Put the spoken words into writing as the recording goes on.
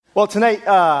Well, tonight,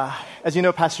 as you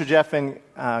know, Pastor Jeff and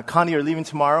Connie are leaving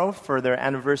tomorrow for their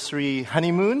anniversary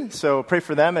honeymoon, so pray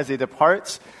for them as they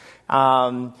depart.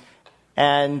 And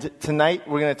tonight,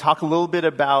 we're going to talk a little bit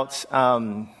about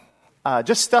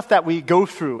just stuff that we go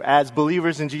through as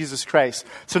believers in Jesus Christ.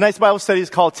 So tonight's Bible study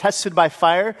is called Tested by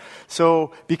Fire.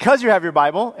 So because you have your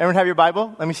Bible, everyone have your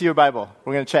Bible? Let me see your Bible.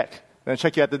 We're going to check. I'm going to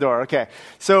check you at the door. Okay.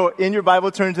 So in your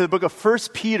Bible, turn to the book of 1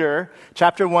 Peter,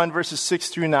 chapter 1, verses 6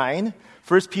 through 9.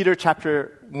 1 Peter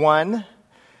chapter 1,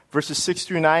 verses 6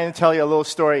 through 9, and tell you a little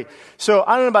story. So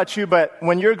I don't know about you, but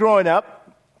when you're growing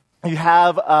up, you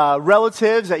have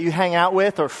relatives that you hang out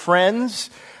with or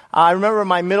friends. I remember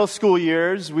my middle school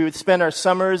years, we would spend our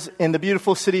summers in the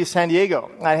beautiful city of San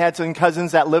Diego. I had some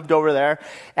cousins that lived over there.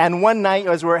 And one night,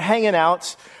 as we were hanging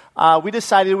out, we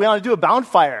decided we want to do a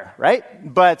bonfire,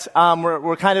 right? But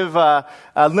we're kind of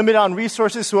limited on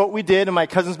resources. So what we did in my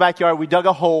cousin's backyard, we dug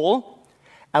a hole.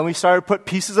 And we started to put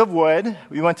pieces of wood.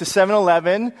 We went to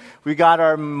 7-Eleven. We got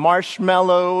our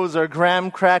marshmallows, our graham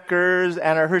crackers,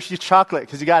 and our Hershey's chocolate.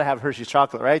 Because you got to have Hershey's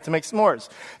chocolate, right, to make s'mores.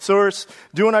 So we're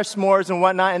doing our s'mores and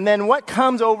whatnot. And then what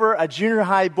comes over a junior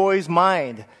high boy's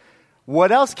mind?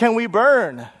 What else can we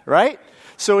burn, right?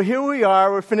 So here we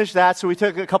are. We're finished that. So we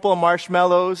took a couple of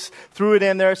marshmallows, threw it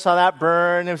in there, saw that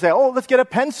burn. And we said, let's get a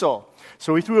pencil.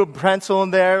 So we threw a pencil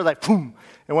in there, like, boom.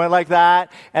 It went like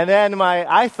that. And then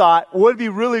I thought, would it be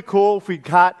really cool if we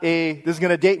got this is going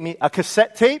to date me, a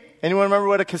cassette tape? Anyone remember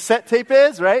what a cassette tape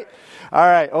is, right? All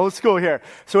right, old school here.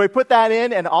 So we put that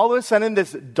in, and all of a sudden,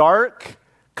 this dark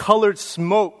colored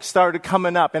smoke started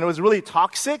coming up. And it was really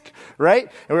toxic, right?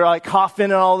 And we were like coughing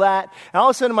and all that. And all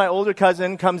of a sudden, my older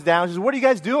cousin comes down. She says, what are you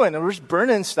guys doing? And we're just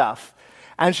burning stuff.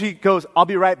 And she goes, I'll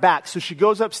be right back. So she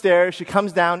goes upstairs. She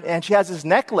comes down, and she has this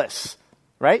necklace.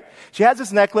 Right? She has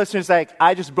this necklace, and she's like,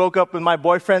 I just broke up with my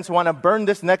boyfriend, so I want to burn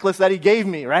this necklace that he gave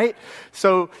me, right?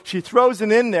 So she throws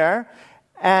it in there,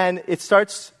 and it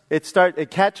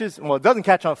catches, well, it doesn't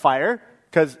catch on fire,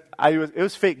 because it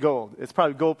was fake gold. It's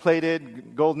probably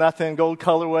gold-plated, gold nothing, gold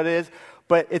color, what it is.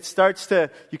 But it starts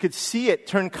to, you could see it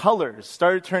turn colors,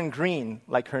 started to turn green,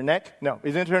 like her neck. No,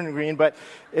 it didn't turn green, but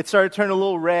it started to turn a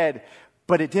little red,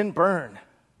 but it didn't burn.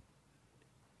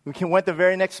 We went the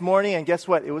very next morning, and guess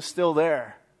what? It was still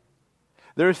there.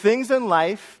 There are things in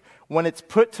life, when it's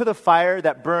put to the fire,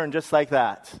 that burn just like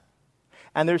that.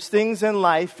 And there's things in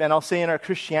life, and I'll say in our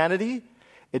Christianity,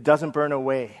 it doesn't burn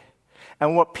away.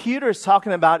 And what Peter is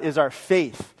talking about is our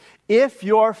faith. If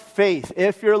your faith,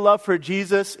 if your love for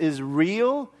Jesus is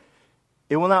real,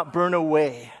 it will not burn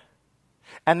away.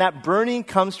 And that burning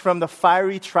comes from the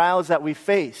fiery trials that we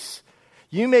face.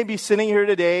 You may be sitting here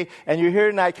today, and you're here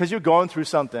tonight because you're going through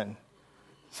something.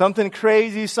 Something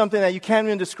crazy, something that you can't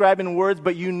even describe in words,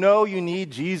 but you know you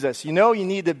need Jesus. You know you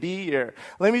need to be here.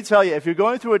 Let me tell you, if you're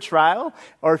going through a trial,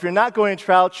 or if you're not going through a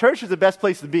trial, church is the best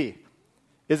place to be.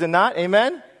 Is it not?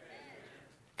 Amen?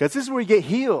 Because this is where you get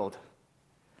healed.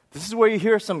 This is where you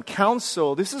hear some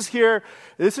counsel. This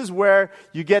is where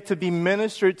you get to be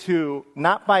ministered to,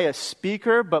 not by a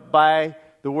speaker, but by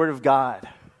the Word of God.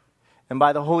 And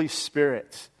by the Holy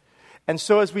Spirit. And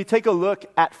so as we take a look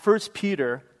at 1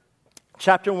 Peter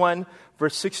chapter 1,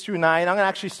 verse 6 through 9, I'm going to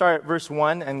actually start at verse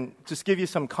 1 and just give you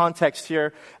some context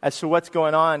here as to what's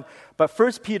going on. But 1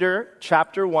 Peter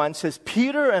chapter 1 says,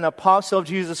 Peter, an apostle of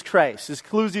Jesus Christ. This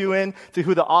clues you in to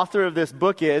who the author of this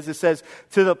book is. It says,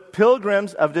 to the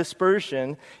pilgrims of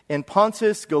dispersion in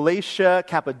Pontus, Galatia,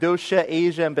 Cappadocia,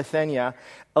 Asia, and Bithynia,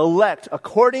 elect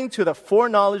according to the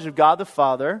foreknowledge of God the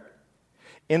Father,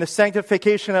 in the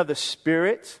sanctification of the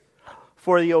Spirit,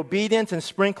 for the obedience and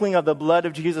sprinkling of the blood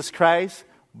of Jesus Christ.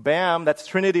 Bam, that's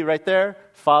Trinity right there.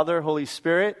 Father, Holy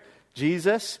Spirit,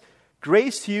 Jesus.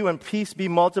 Grace to you and peace be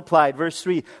multiplied. Verse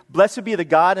 3, blessed be the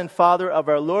God and Father of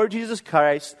our Lord Jesus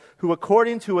Christ, who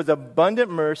according to his abundant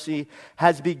mercy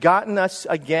has begotten us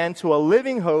again to a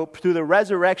living hope through the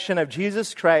resurrection of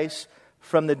Jesus Christ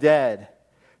from the dead,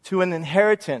 to an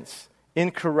inheritance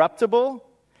incorruptible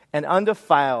and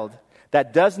undefiled,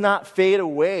 that does not fade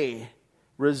away,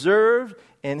 reserved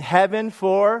in heaven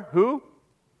for who?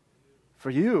 For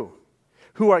you,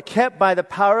 who are kept by the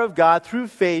power of God through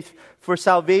faith for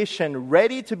salvation,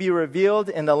 ready to be revealed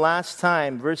in the last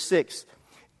time. Verse 6,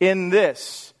 in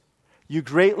this you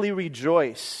greatly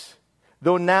rejoice,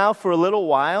 though now for a little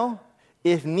while,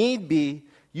 if need be,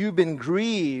 you've been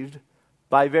grieved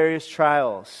by various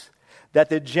trials, that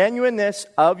the genuineness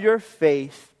of your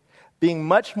faith, being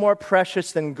much more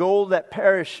precious than gold that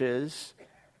perishes,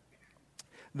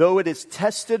 though it is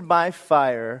tested by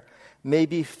fire, may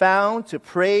be found to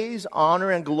praise, honor,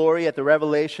 and glory at the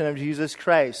revelation of Jesus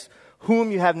Christ,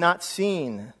 whom you have not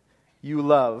seen, you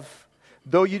love.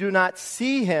 Though you do not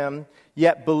see him,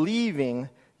 yet believing,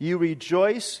 you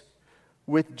rejoice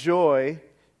with joy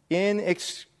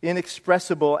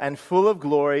inexpressible and full of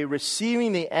glory,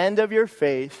 receiving the end of your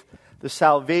faith, the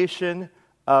salvation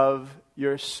of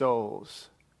your souls.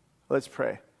 Let's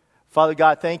pray. Father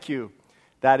God, thank you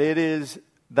that it is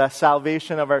the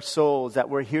salvation of our souls that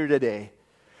we're here today.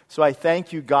 So I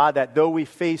thank you, God, that though we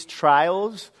face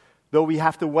trials, though we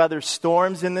have to weather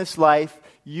storms in this life,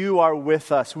 you are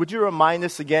with us. Would you remind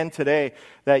us again today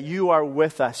that you are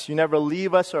with us? You never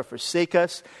leave us or forsake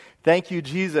us. Thank you,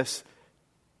 Jesus,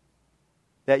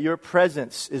 that your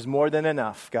presence is more than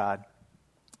enough, God.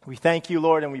 We thank you,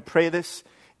 Lord, and we pray this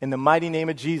in the mighty name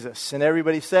of Jesus. And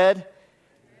everybody said,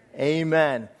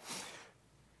 Amen.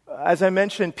 As I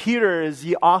mentioned, Peter is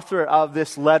the author of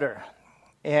this letter.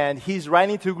 And he's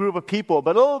writing to a group of people.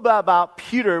 But a little bit about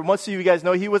Peter. Most of you guys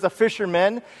know he was a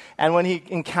fisherman. And when he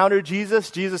encountered Jesus,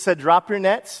 Jesus said, drop your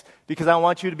nets because I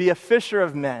want you to be a fisher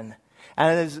of men.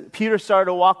 And as Peter started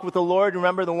to walk with the Lord,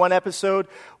 remember the one episode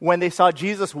when they saw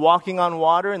Jesus walking on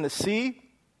water in the sea?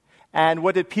 And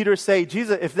what did Peter say?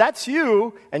 Jesus, if that's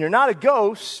you and you're not a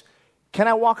ghost, can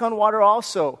I walk on water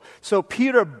also? So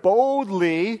Peter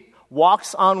boldly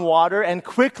walks on water and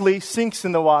quickly sinks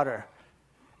in the water.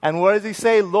 And what does he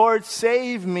say? Lord,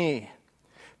 save me.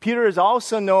 Peter is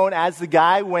also known as the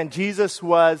guy when Jesus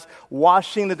was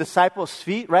washing the disciples'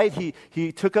 feet, right?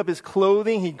 He took up his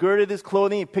clothing, he girded his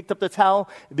clothing, he picked up the towel,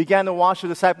 and began to wash the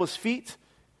disciples' feet.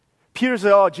 Peter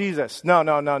said, oh, Jesus,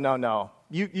 no.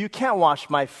 You can't wash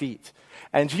my feet.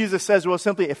 And Jesus says, well,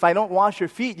 simply, if I don't wash your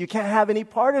feet, you can't have any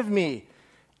part of me.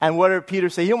 And what did Peter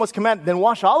say? He almost commanded, then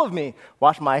wash all of me.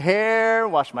 Wash my hair,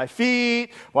 wash my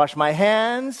feet, wash my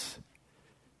hands.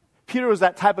 Peter was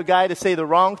that type of guy to say the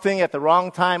wrong thing at the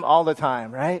wrong time all the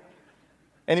time, right?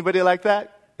 Anybody like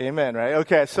that? Amen, right?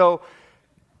 Okay, so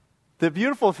the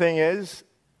beautiful thing is,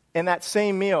 in that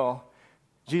same meal,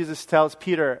 Jesus tells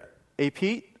Peter, hey,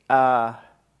 Pete,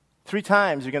 3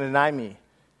 times you're going to deny me.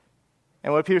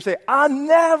 And what did Peter say? I'm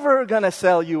never going to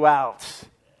sell you out.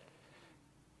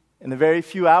 In the very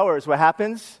few hours, what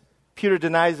happens? Peter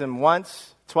denies him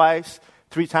once, twice,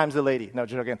 3 times the lady. No,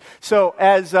 joking. So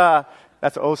as,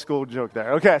 that's an old school joke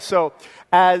there. Okay, so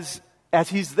as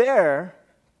he's there,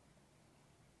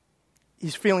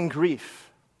 he's feeling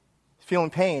grief. He's feeling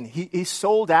pain. He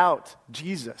sold out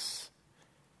Jesus.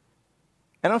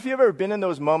 I don't know if you've ever been in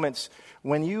those moments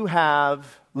when you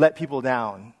have let people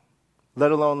down,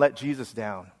 let alone let Jesus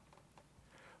down.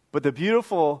 But the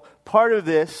beautiful part of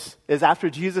this is after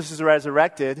Jesus is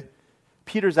resurrected,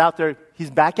 Peter's out there,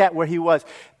 he's back at where he was.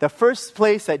 The first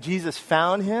place that Jesus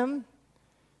found him,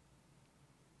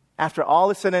 after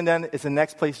all is said and done, is the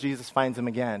next place Jesus finds him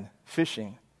again,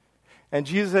 fishing. And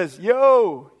Jesus says,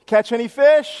 yo, catch any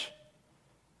fish?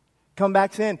 Come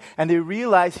back in. And he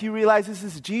realizes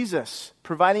this is Jesus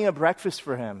providing a breakfast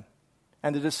for him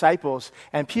and the disciples.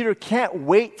 And Peter can't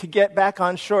wait to get back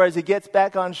on shore. As he gets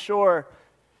back on shore,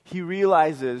 he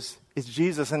realizes it's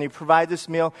Jesus, and he provides this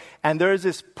meal, and there's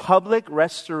this public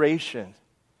restoration.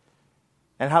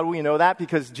 And how do we know that?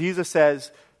 Because Jesus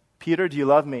says, Peter, do you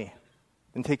love me?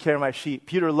 Then take care of my sheep.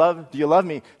 Peter, do you love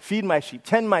me? Feed my sheep,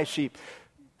 tend my sheep.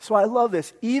 So I love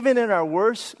this. Even in our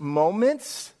worst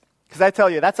moments, because I tell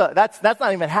you, that's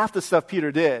not even half the stuff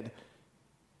Peter did.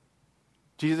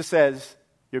 Jesus says,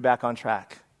 you're back on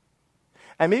track.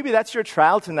 And maybe that's your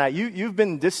trial tonight. You've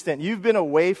been distant. You've been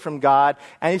away from God.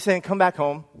 And he's saying, come back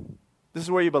home. This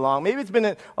is where you belong. Maybe it's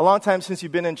been a long time since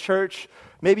you've been in church.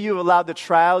 Maybe you've allowed the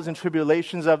trials and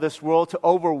tribulations of this world to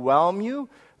overwhelm you.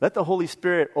 Let the Holy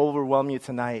Spirit overwhelm you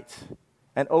tonight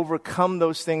and overcome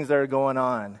those things that are going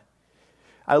on.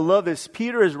 I love this.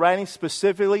 Peter is writing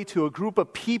specifically to a group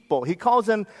of people. He calls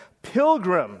them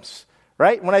pilgrims,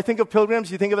 right? When I think of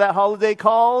pilgrims, you think of that holiday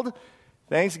called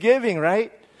Thanksgiving,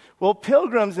 right? Well,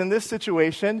 pilgrims in this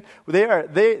situation,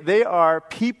 they are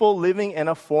people living in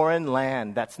a foreign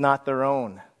land that's not their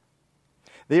own.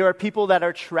 They are people that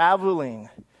are traveling.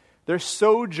 They're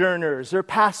sojourners. They're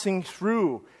passing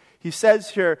through. He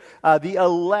says here, the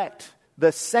elect,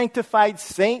 the sanctified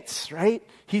saints, right?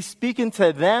 He's speaking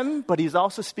to them, but he's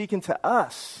also speaking to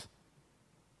us.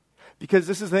 Because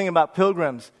this is the thing about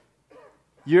pilgrims.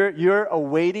 You're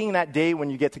awaiting that day when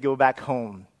you get to go back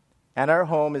home. And our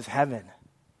home is heaven.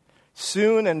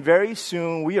 Soon and very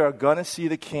soon, we are going to see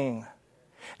the King.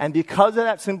 And because of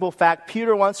that simple fact,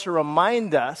 Peter wants to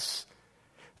remind us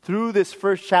through this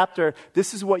first chapter,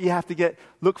 this is what you have to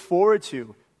look forward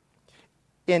to.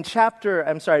 In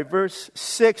verse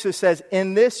 6, it says,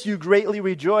 in this you greatly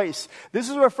rejoice. This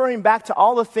is referring back to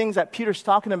all the things that Peter's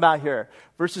talking about here.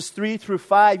 Verses 3 through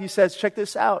 5, he says, check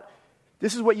this out.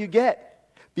 This is what you get.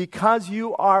 Because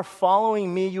you are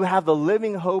following me, you have the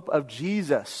living hope of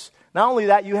Jesus. Not only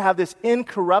that, you have this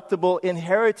incorruptible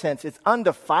inheritance. It's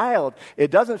undefiled.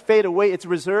 It doesn't fade away. It's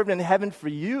reserved in heaven for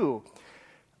you.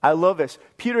 I love this.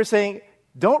 Peter is saying,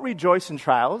 don't rejoice in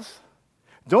trials.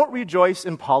 Don't rejoice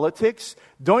in politics.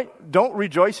 Don't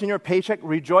rejoice in your paycheck.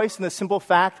 Rejoice in the simple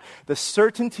fact, the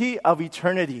certainty of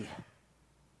eternity.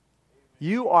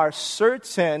 You are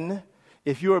certain,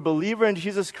 if you're a believer in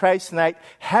Jesus Christ tonight,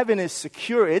 heaven is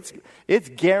secure. It's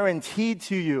guaranteed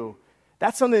to you.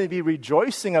 That's something to be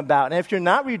rejoicing about. And if you're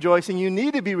not rejoicing, you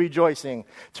need to be rejoicing.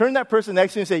 Turn to that person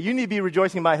next to you and say, you need to be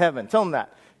rejoicing about heaven. Tell them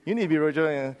that. You need to be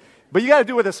rejoicing. But you got to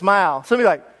do it with a smile. Somebody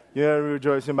like, yeah,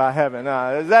 rejoicing about heaven.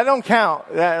 That don't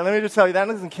count. Let me just tell you, that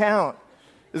doesn't count.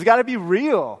 It's got to be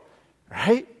real,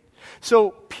 right? So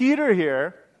Peter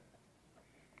here,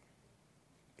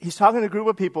 he's talking to a group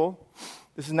of people.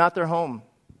 This is not their home.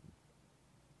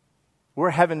 We're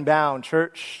heaven-bound,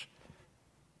 church.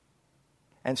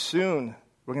 And soon,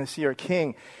 we're going to see our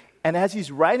King. And as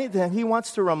he's writing to them, he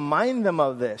wants to remind them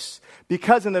of this.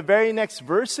 Because in the very next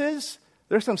verses,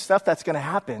 there's some stuff that's going to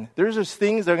happen. There's just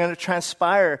things that are going to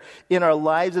transpire in our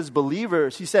lives as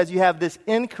believers. He says you have this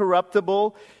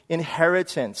incorruptible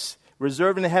inheritance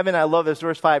reserved in heaven. I love this,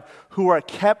 verse 5, who are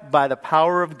kept by the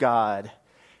power of God.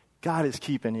 God is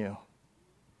keeping you.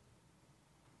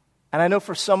 And I know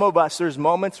for some of us, there's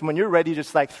moments when you're ready to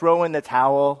just like throw in the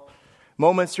towel.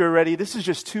 Moments you're ready, this is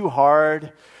just too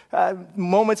hard.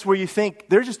 Moments where you think,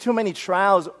 there's just too many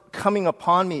trials coming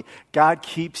upon me. God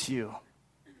keeps you.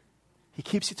 He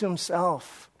keeps you to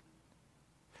himself.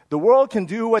 The world can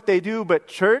do what they do, but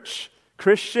church,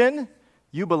 Christian,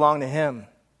 you belong to him.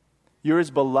 You're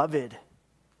his beloved.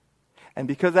 And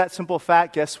because of that simple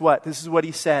fact, guess what? This is what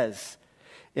he says.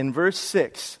 In verse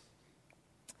 6,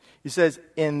 he says,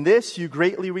 in this you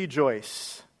greatly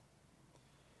rejoice.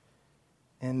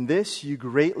 In this you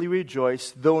greatly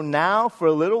rejoice, though now for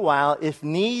a little while, if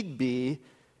need be,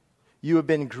 you have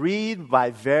been grieved by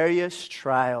various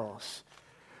trials.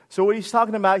 So what he's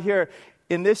talking about here,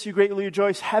 in this you greatly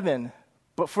rejoice, heaven.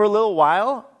 But for a little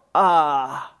while,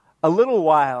 a little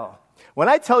while. When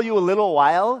I tell you a little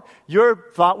while, your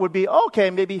thought would be, okay,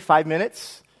 maybe 5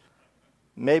 minutes,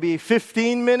 maybe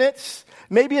 15 minutes,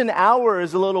 maybe an hour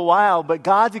is a little while, but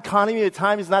God's economy of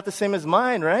time is not the same as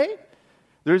mine, right?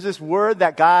 There's this word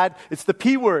that God, it's the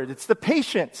P word, it's the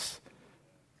patience,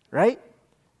 right?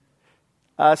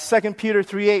 2 Peter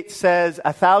 3:8 says,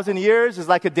 1,000 years is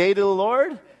like a day to the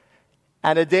Lord,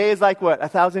 and a day is like what?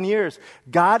 1,000 years.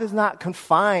 God is not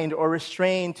confined or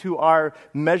restrained to our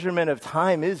measurement of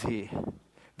time, is he?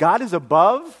 God is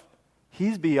above,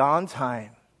 he's beyond time.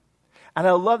 And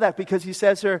I love that because he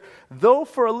says here, though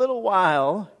for a little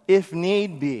while, if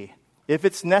need be, if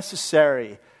it's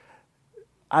necessary.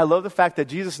 I love the fact that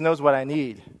Jesus knows what I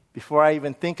need before I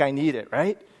even think I need it,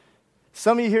 right?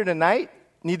 Some of you here tonight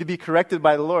need to be corrected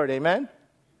by the Lord, amen?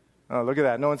 Oh, look at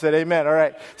that. No one said amen. All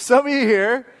right. Some of you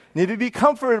here need to be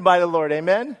comforted by the Lord,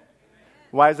 amen?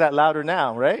 Why is that louder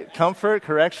now, right? Comfort,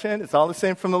 correction, it's all the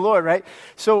same from the Lord, right?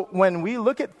 So when we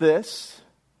look at this,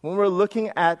 when we're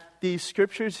looking at these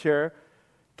scriptures here,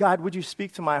 God, would you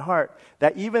speak to my heart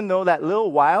that even though that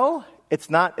little while, it's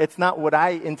not what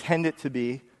I intend it to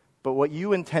be, but what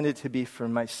you intended to be for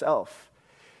myself.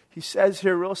 He says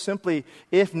here real simply,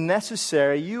 if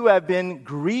necessary, you have been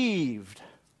grieved.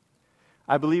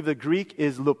 I believe the Greek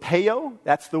is lupeo,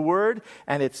 that's the word,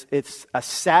 and it's a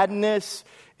sadness,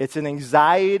 it's an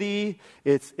anxiety,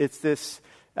 it's this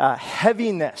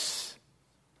heaviness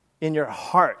in your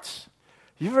heart.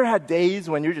 You ever had days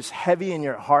when you're just heavy in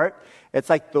your heart? It's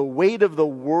like the weight of the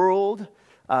world,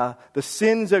 the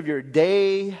sins of your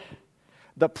day,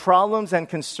 the problems and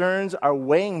concerns are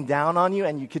weighing down on you,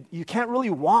 and you can't really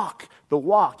walk the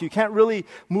walk. You can't really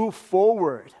move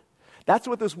forward. That's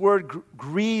what this word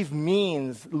grieve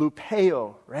means,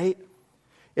 lupeo, right?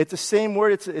 It's the same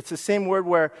word. It's the same word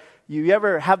where you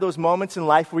ever have those moments in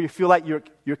life where you feel like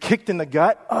you're kicked in the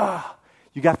gut.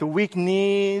 You got the weak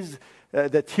knees,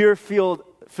 the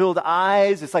tear-filled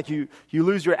eyes. It's like you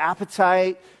lose your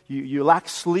appetite. You lack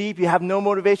sleep. You have no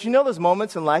motivation. You know those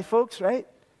moments in life, folks, right?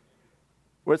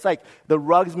 Where it's like the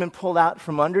rug's been pulled out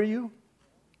from under you.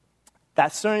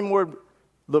 That same word,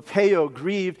 lupeo,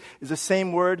 grieved, is the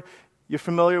same word. You're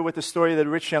familiar with the story of the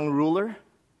rich young ruler?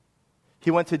 He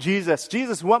went to Jesus.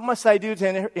 Jesus, what must I do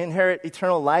to inherit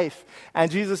eternal life? And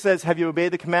Jesus says, have you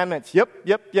obeyed the commandments? Yep.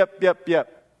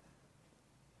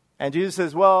 And Jesus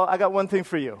says, well, I got one thing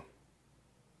for you.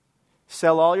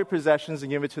 Sell all your possessions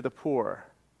and give it to the poor.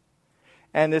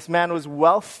 And this man was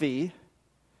wealthy,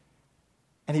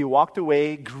 and he walked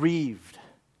away grieved.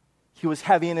 He was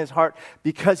heavy in his heart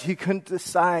because he couldn't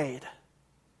decide.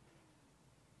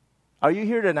 Are you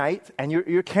here tonight and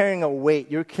you're carrying a weight?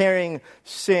 You're carrying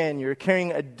sin. You're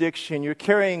carrying addiction. You're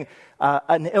carrying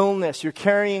an illness. You're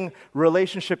carrying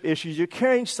relationship issues. You're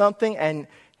carrying something and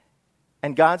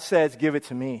God says, give it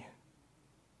to me.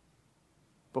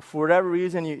 But for whatever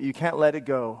reason, you can't let it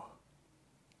go.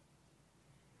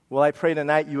 Well, I pray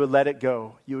tonight you would let it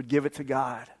go. You would give it to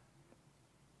God.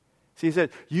 See, he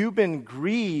said, you've been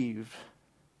grieved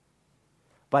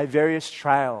by various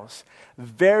trials.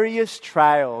 Various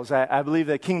trials. I believe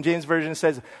the King James Version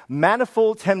says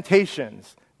manifold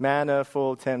temptations.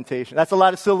 Manifold temptation. That's a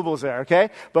lot of syllables there, okay?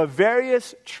 But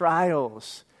various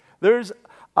trials. There's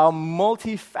a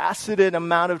multifaceted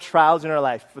amount of trials in our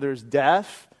life. There's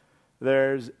death.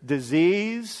 There's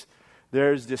disease.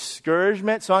 There's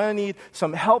discouragement. So I'm going to need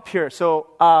some help here.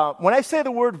 So when I say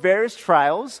the word various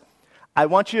trials, I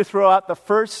want you to throw out the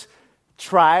first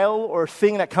trial or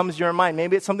thing that comes to your mind.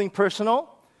 Maybe it's something personal.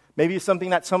 Maybe it's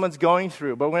something that someone's going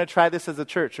through. But we're going to try this as a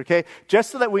church, okay?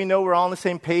 Just so that we know we're all on the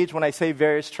same page when I say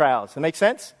various trials. Does that make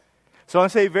sense? So I'm going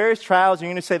to say various trials, and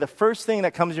you're going to say the first thing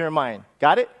that comes to your mind.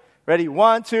 Got it? Ready?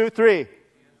 1, 2, 3.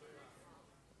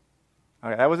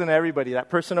 Okay, that wasn't everybody. That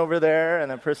person over there and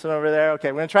that person over there.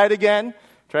 Okay, we're going to try it again.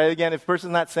 Try it again. If the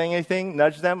person's not saying anything,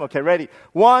 nudge them. Okay, ready?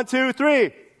 1, 2,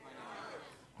 3.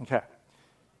 Okay.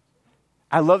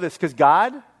 I love this because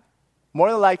God,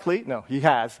 more than likely, no, he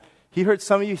has. He heard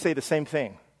some of you say the same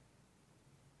thing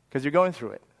because you're going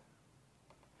through it.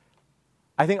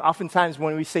 I think oftentimes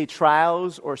when we say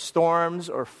trials or storms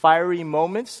or fiery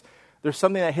moments, there's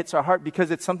something that hits our heart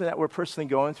because it's something that we're personally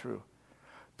going through.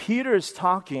 Peter is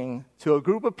talking to a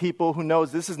group of people who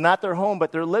knows this is not their home,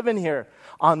 but they're living here.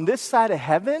 On this side of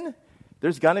heaven,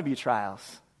 there's going to be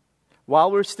trials.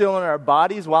 While we're still in our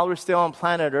bodies, while we're still on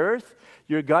planet Earth,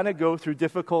 you're going to go through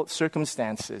difficult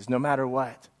circumstances, no matter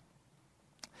what.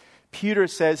 Peter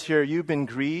says here, you've been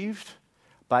grieved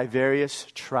by various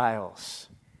trials.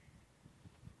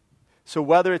 So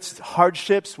whether it's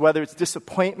hardships, whether it's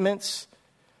disappointments,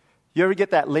 you ever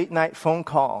get that late night phone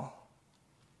call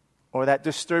or that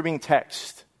disturbing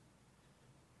text?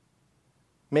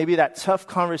 Maybe that tough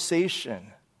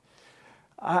conversation.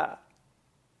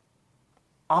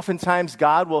 Oftentimes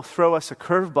God will throw us a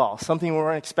curveball, something we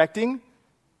weren't expecting.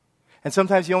 And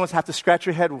sometimes you almost have to scratch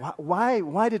your head,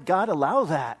 why did God allow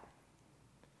that?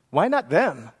 Why not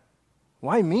them?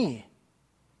 Why me?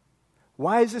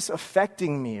 Why is this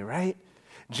affecting me, right?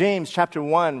 James chapter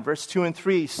 1, verse 2 and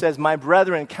 3 says, my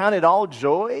brethren, count it all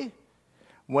joy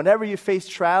whenever you face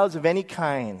trials of any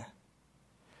kind,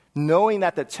 knowing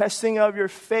that the testing of your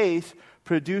faith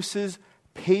produces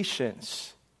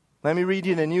patience. Let me read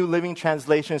you the New Living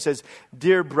Translation. It says,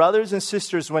 dear brothers and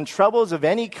sisters, when troubles of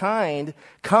any kind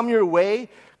come your way,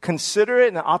 consider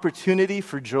it an opportunity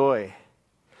for joy.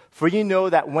 For you know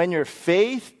that when your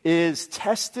faith is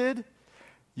tested,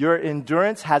 your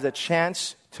endurance has a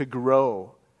chance to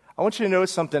grow. I want you to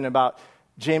notice something about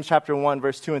James chapter 1,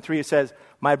 verse 2 and 3. It says,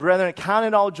 my brethren, count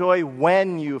it all joy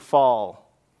when you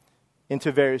fall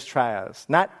into various trials.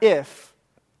 Not if,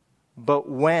 but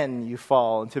when you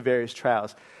fall into various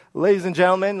trials. Ladies and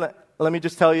gentlemen, let me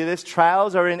just tell you this.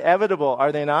 Trials are inevitable,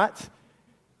 are they not?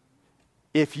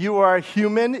 If you are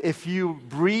human, if you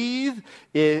breathe,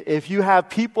 if you have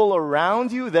people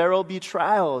around you, there will be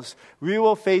trials. We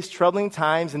will face troubling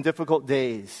times and difficult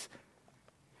days.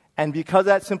 And because of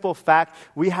that simple fact,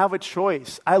 we have a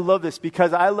choice. I love this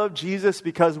because I love Jesus,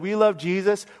 because we love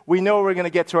Jesus, we know we're going to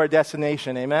get to our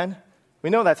destination, amen? We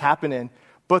know that's happening.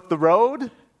 But the road,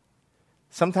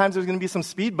 sometimes there's going to be some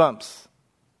speed bumps.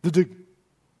 There's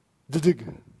going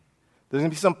to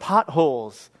be some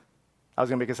potholes. I was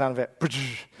going to make a sound of it.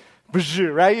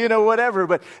 Right? You know, whatever.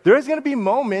 But there is going to be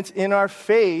moments in our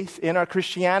faith, in our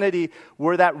Christianity,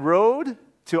 where that road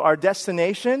to our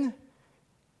destination,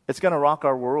 it's going to rock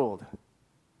our world.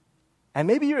 And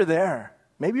maybe you're there.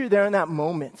 Maybe you're there in that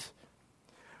moment.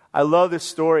 I love this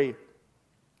story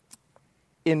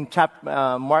in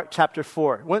Mark chapter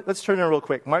 4. Let's turn in real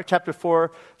quick. Mark chapter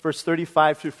 4, verse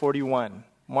 35 through 41.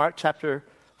 Mark chapter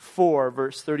 4,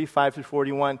 verse 35 through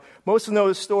 41. Most of you know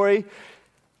the story.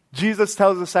 Jesus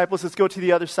tells the disciples, let's go to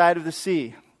the other side of the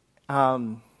sea.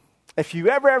 If you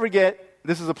ever get,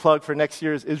 this is a plug for next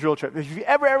year's Israel trip. If you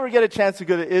ever get a chance to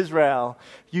go to Israel,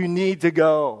 you need to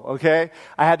go, okay?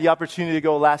 I had the opportunity to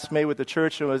go last May with the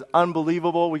church. And it was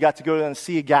unbelievable. We got to go to the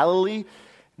Sea of Galilee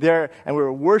there, and we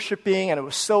were worshiping, and it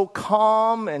was so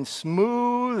calm and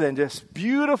smooth and just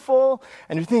beautiful.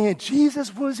 And you're thinking,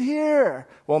 Jesus was here.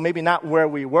 Well, maybe not where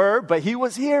we were, but he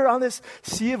was here on this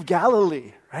Sea of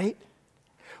Galilee, right?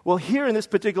 Well, here in this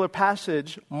particular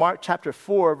passage, Mark chapter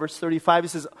 4, verse 35, it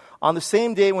says, on the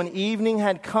same day when evening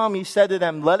had come, he said to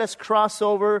them, let us cross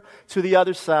over to the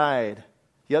other side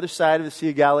of the Sea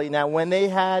of Galilee. Now, when they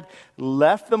had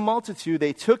left the multitude,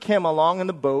 they took him along in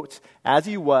the boat as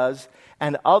he was,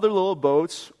 and other little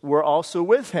boats were also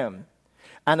with him.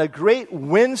 And a great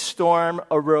windstorm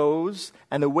arose,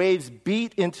 and the waves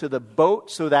beat into the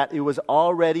boat so that it was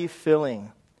already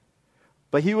filling.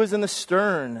 But he was in the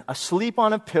stern, asleep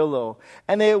on a pillow.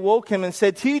 And they awoke him and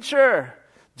said, Teacher,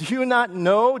 do you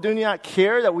not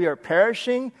care that we are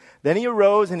perishing? Then he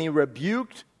arose and he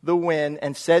rebuked the wind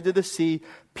and said to the sea,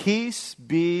 Peace,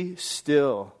 be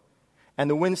still. And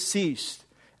the wind ceased,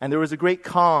 and there was a great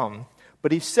calm.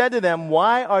 But he said to them,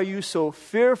 Why are you so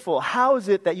fearful? How is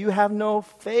it that you have no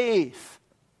faith?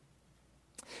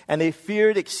 And they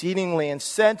feared exceedingly and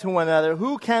said to one another,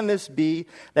 Who can this be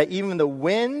that even the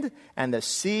wind and the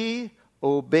sea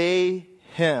obey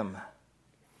him?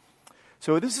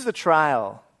 So this is a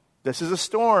trial. This is a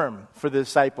storm for the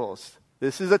disciples.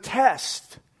 This is a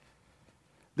test.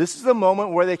 This is a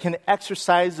moment where they can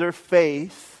exercise their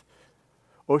faith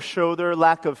or show their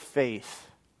lack of faith.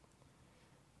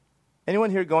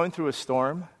 Anyone here going through a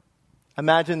storm?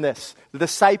 Imagine this. The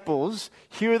disciples,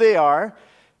 here they are,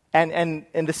 and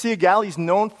the Sea of Galilee is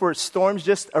known for storms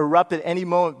just erupt at any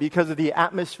moment because of the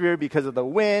atmosphere, because of the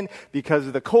wind, because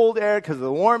of the cold air, because of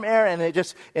the warm air, and it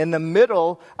just, in the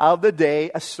middle of the day,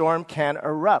 a storm can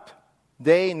erupt.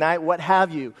 Day, night, what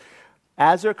have you.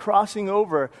 As they're crossing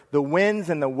over, the winds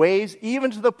and the waves,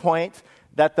 even to the point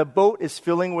that the boat is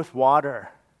filling with water.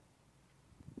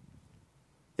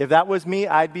 If that was me,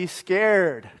 I'd be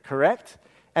scared, correct?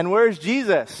 And where's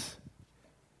Jesus?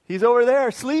 He's over there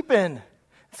sleeping.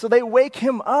 So they wake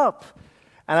him up.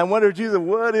 And I wonder, Jesus,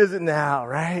 what is it now,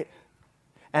 right?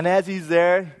 And as he's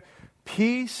there,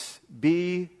 peace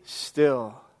be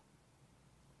still.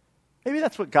 Maybe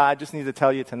that's what God just needs to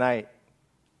tell you tonight.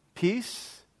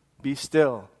 Peace be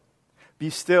still.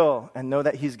 Be still and know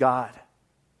that he's God.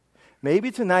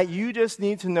 Maybe tonight you just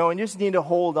need to know and you just need to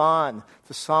hold on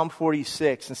to Psalm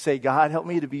 46 and say, God, help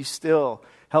me to be still.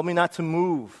 Help me not to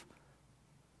move.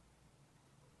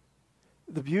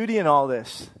 The beauty in all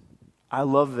this, I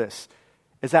love this,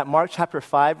 is that Mark chapter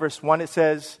 5, verse 1, it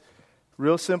says,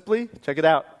 real simply, check it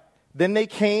out. Then they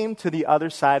came to the other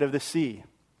side of the sea.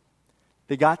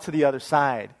 They got to the other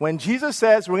side. When Jesus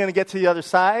says we're going to get to the other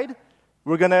side,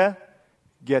 we're going to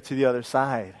get to the other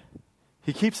side.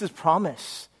 He keeps his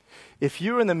promise. If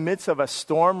you're in the midst of a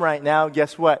storm right now,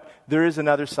 guess what? There is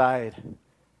another side.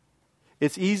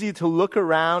 It's easy to look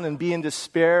around and be in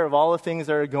despair of all the things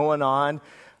that are going on.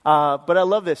 But I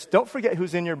love this. Don't forget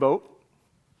who's in your boat.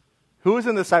 Who was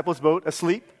in the disciples' boat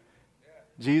asleep?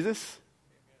 Yeah. Jesus,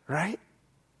 right?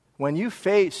 When you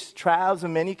face trials of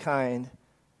many kind,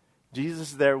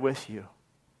 Jesus is there with you.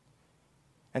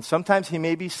 And sometimes he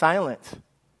may be silent.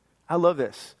 I love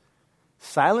this.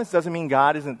 Silence doesn't mean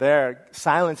God isn't there.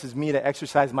 Silence is me to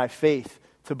exercise my faith,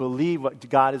 to believe what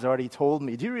God has already told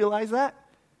me. Do you realize that?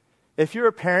 If you're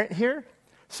a parent here,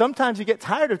 sometimes you get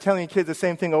tired of telling your kids the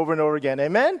same thing over and over again.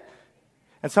 Amen?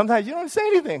 And sometimes you don't say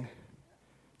anything.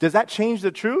 Does that change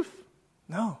the truth?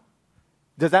 No.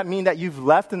 Does that mean that you've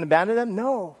left and abandoned them?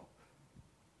 No.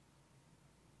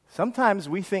 Sometimes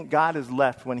we think God is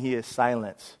left when he is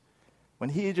silent, when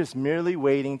he is just merely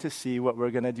waiting to see what we're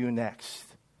going to do next.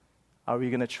 Are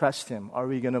we going to trust him? Are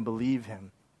we going to believe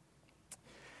him?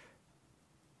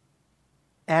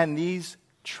 And these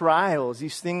trials,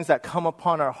 these things that come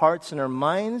upon our hearts and our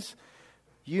minds,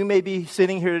 you may be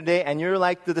sitting here today and you're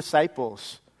like the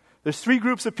disciples. There's three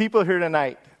groups of people here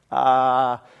tonight.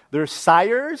 There's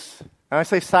sighers. When I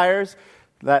say sighers,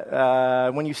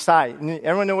 that when you sigh.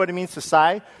 Everyone know what it means to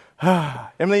sigh?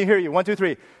 Emily, hear you. 1, 2,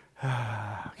 3.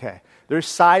 Okay. There's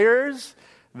sighers.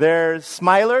 There's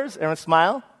smilers. Everyone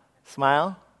smile.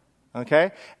 Smile.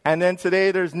 Okay. And then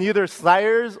today there's neither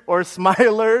sighers or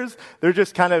smilers. They're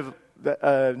just kind of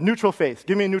neutral face.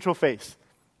 Give me a neutral face.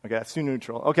 Okay, that's too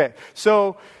neutral. Okay,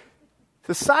 so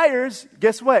the sighers,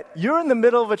 guess what? You're in the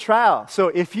middle of a trial. So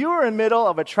if you are in the middle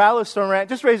of a trial or storm, right,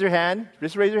 just raise your hand.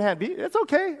 Just raise your hand. It's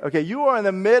okay. Okay, you are in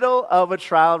the middle of a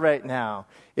trial right now.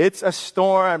 It's a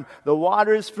storm. The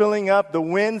water is filling up. The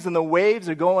winds and the waves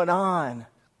are going on.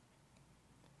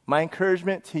 My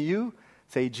encouragement to you,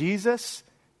 say, Jesus,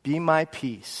 be my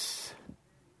peace.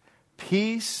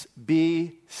 Peace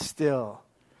be still.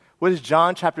 What does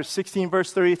John chapter 16,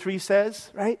 verse 33 says,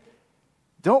 right?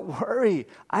 Don't worry.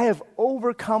 I have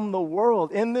overcome the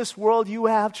world. In this world you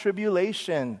have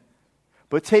tribulation.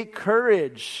 But take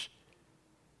courage.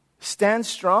 Stand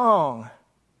strong.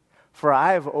 For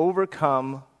I have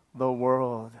overcome the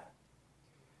world.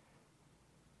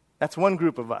 That's one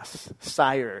group of us,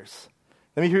 sighers.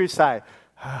 Let me hear you sigh.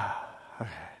 Okay.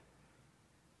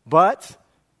 But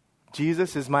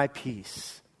Jesus is my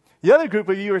peace. The other group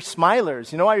of you are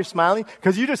smilers. You know why you're smiling?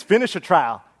 Because you just finished a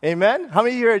trial. Amen? How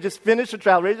many of you here just finished a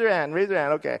trial? Raise your hand.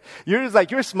 Okay.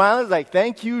 You're smiling like,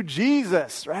 thank you,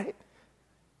 Jesus, right?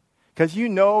 Because you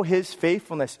know his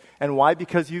faithfulness. And why?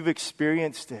 Because you've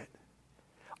experienced it.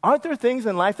 Aren't there things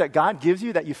in life that God gives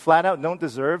you that you flat out don't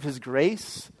deserve his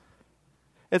grace?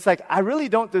 It's like, I really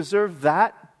don't deserve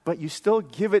that, but you still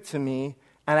give it to me,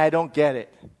 and I don't get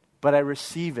it, but I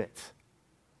receive it.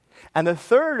 And the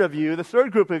third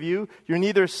group of you, you're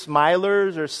neither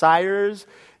smilers or sighers.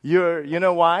 You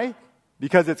know why?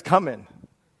 Because it's coming.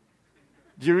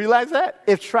 Do you realize that?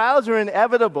 If trials are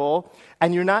inevitable,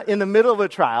 and you're not in the middle of a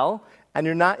trial, and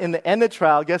you're not in the end of the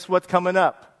trial, guess what's coming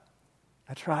up?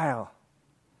 A trial.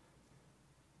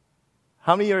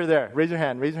 How many are there? Raise your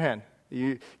hand.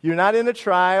 You're not in a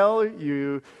trial.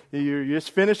 You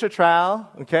just finished a trial,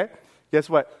 okay? Guess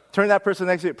what? Turn to that person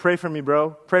next to you. Pray for me, bro.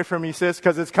 Pray for me, sis,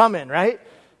 because it's coming, right?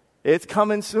 It's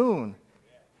coming soon.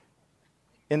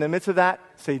 In the midst of that,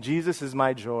 say, Jesus is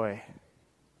my joy.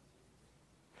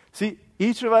 See,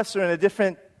 each of us are in a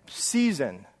different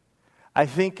season. I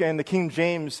think in the King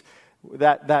James,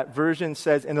 that version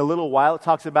says, in a little while, it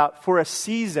talks about for a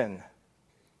season.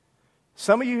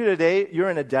 Some of you here today, you're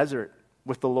in a desert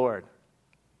with the Lord.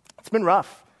 It's been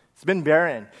rough. It's been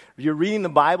barren. You're reading the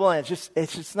Bible and it's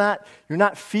just not, you're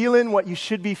not feeling what you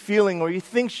should be feeling or you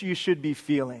think you should be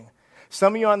feeling.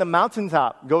 Some of you are on the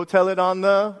mountaintop. Go tell it on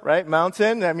the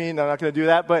mountain. I mean, I'm not going to do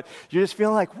that, but you're just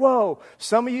feeling like, whoa.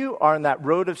 Some of you are on that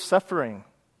road of suffering.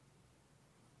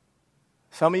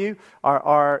 Some of you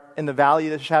are in the valley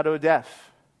of the shadow of death.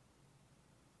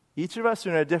 Each of us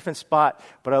are in a different spot,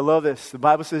 but I love this. The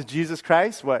Bible says Jesus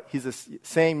Christ, what? He's the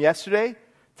same yesterday,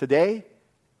 today,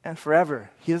 and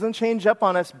forever. He doesn't change up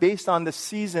on us based on the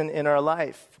season in our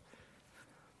life.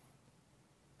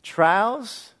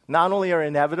 Trials not only are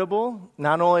inevitable,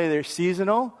 not only are they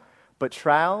seasonal, but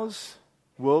trials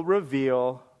will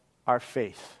reveal our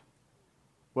faith.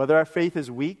 Whether our faith is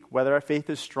weak, whether our faith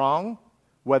is strong,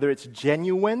 whether it's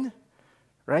genuine,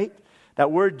 right?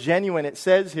 That word genuine, it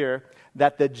says here,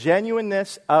 that the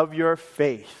genuineness of your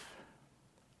faith.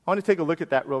 I want to take a look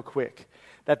at that real quick.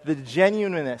 That the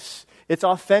genuineness, it's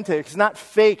authentic, it's not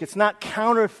fake, it's not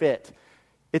counterfeit.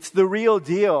 It's the real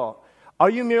deal. Are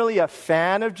you merely a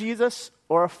fan of Jesus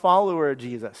or a follower of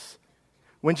Jesus?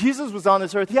 When Jesus was on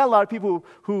this earth, he had a lot of people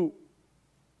who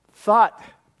thought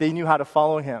they knew how to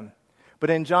follow him. But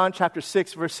in John chapter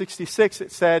 6, verse 66,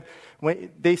 it said,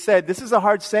 they said, this is a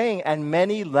hard saying, and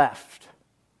many left.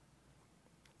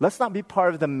 Let's not be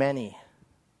part of the many.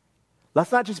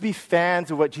 Let's not just be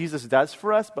fans of what Jesus does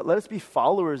for us, but let us be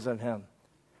followers of him.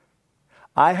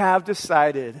 I have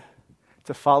decided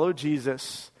to follow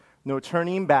Jesus. No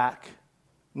turning back.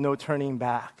 No turning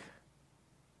back.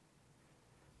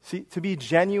 See, to be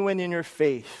genuine in your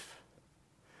faith,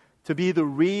 to be the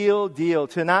real deal,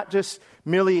 to not just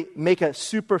merely make a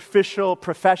superficial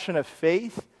profession of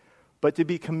faith, but to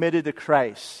be committed to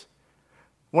Christ.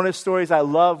 One of the stories I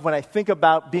love when I think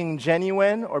about being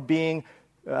genuine or being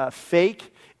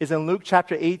fake is in Luke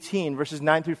chapter 18, verses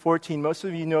 9 through 14. Most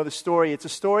of you know the story. It's a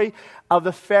story of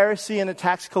the Pharisee and the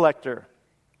tax collector.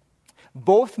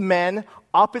 Both men,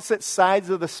 opposite sides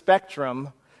of the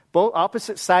spectrum, both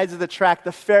opposite sides of the track.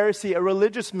 The Pharisee, a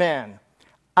religious man,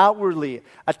 outwardly,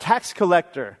 a tax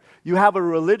collector. You have a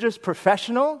religious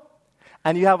professional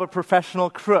and you have a professional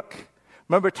crook.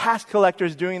 Remember, tax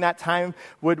collectors during that time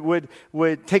would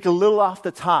take a little off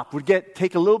the top,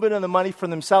 take a little bit of the money for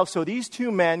themselves. So these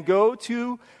two men go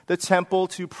to the temple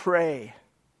to pray.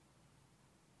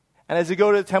 And as they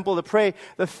go to the temple to pray,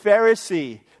 the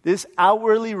Pharisee, this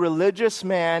outwardly religious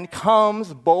man,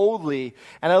 comes boldly.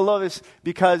 And I love this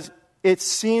because it's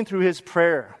seen through his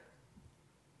prayer.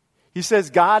 He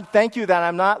says, God, thank you that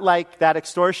I'm not like that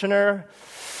extortioner.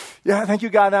 Yeah, thank you,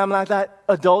 God, that I'm not that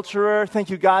adulterer. Thank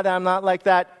you, God, that I'm not like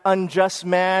that unjust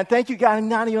man. Thank you, God, I'm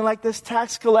not even like this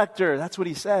tax collector. That's what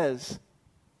he says.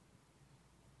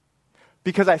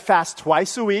 Because I fast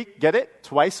twice a week, get it?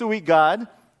 Twice a week, God,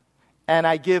 and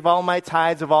I give all my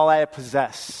tithes of all I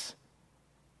possess.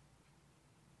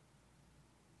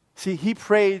 See, he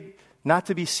prayed not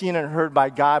to be seen and heard by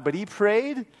God, but he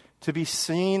prayed to be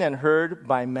seen and heard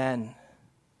by men.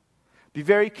 Be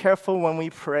very careful when we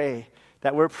pray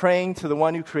that we're praying to the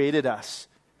one who created us.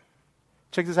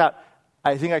 Check this out.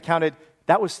 I think I counted,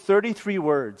 that was 33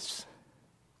 words.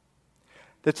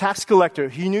 The tax collector,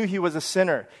 he knew he was a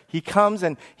sinner. He comes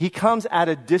at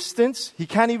a distance. He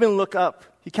can't even look up.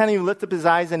 He can't even lift up his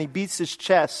eyes, and he beats his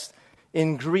chest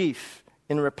in grief,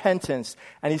 in repentance.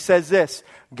 And he says this,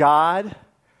 God,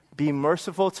 be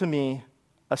merciful to me,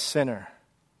 a sinner.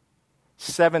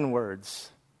 7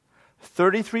 words.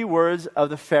 33 words of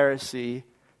the Pharisee,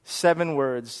 7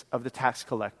 words of the tax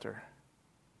collector.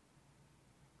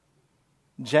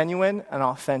 Genuine and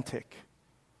authentic.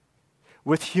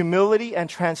 With humility and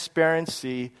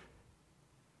transparency,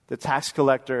 the tax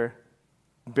collector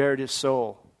bared his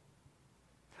soul.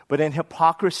 But in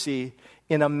hypocrisy,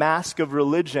 in a mask of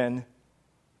religion,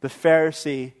 the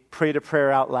Pharisee prayed a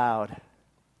prayer out loud.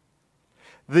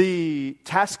 The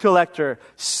tax collector,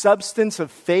 substance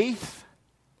of faith.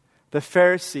 The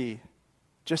Pharisee,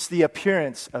 just the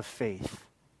appearance of faith.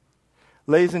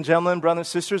 Ladies and gentlemen, brothers and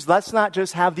sisters, let's not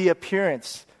just have the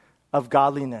appearance of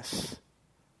godliness,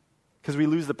 because we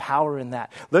lose the power in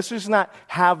that. Let's just not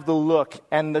have the look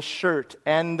and the shirt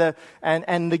and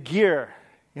the gear.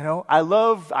 You know, I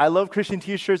love Christian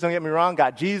t-shirts, don't get me wrong,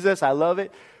 got Jesus, I love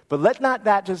it. But let not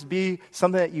that just be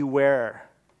something that you wear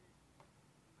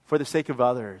for the sake of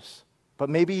others, but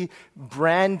maybe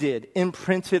branded,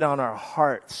 imprinted on our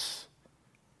hearts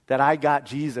that I got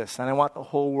Jesus and I want the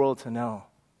whole world to know.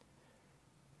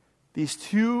 These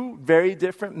 2 very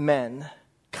different men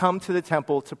come to the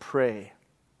temple to pray.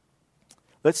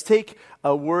 Let's take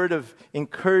a word of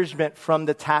encouragement from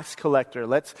the tax collector.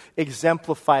 Let's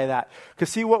exemplify that. Because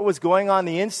see, what was going on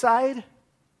the inside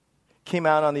came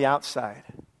out on the outside.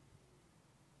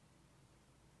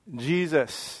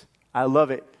 Jesus, I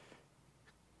love it.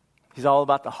 He's all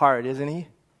about the heart, isn't he?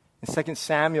 In 2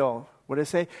 Samuel, what did it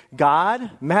say?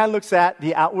 Man looks at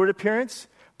the outward appearance,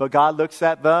 but God looks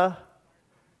at the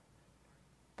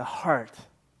heart.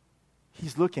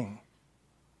 He's looking.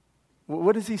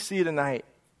 What does he see tonight?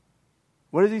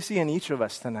 What does he see in each of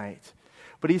us tonight?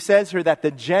 But he says here that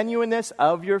the genuineness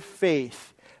of your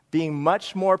faith being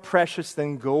much more precious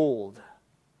than gold.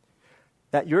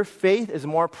 That your faith is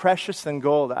more precious than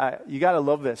gold. You got to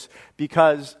love this,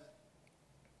 because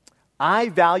I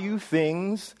value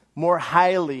things more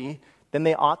highly than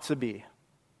they ought to be.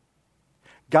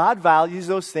 God values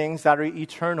those things that are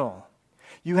eternal.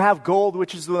 You have gold,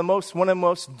 which is one of the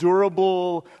most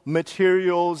durable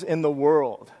materials in the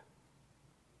world.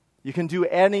 You can do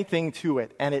anything to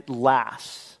it, and it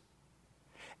lasts.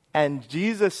 And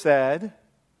Jesus said,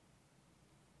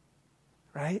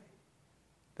 right,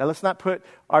 that let's not put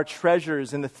our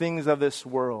treasures in the things of this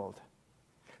world.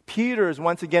 Peter is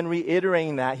once again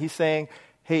reiterating that. He's saying,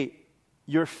 hey,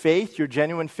 your faith, your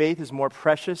genuine faith is more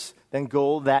precious than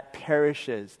gold that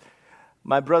perishes.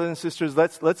 My brothers and sisters,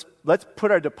 let's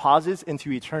put our deposits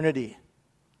into eternity.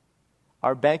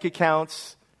 Our bank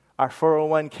accounts, our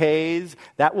 401ks,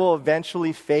 that will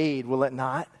eventually fade, will it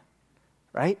not?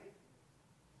 Right?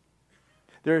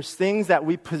 There's things that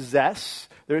we possess,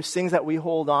 there's things that we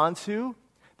hold on to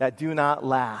that do not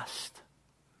last.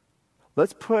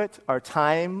 Let's put our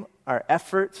time, our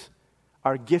effort,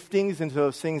 our giftings into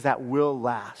those things that will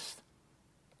last.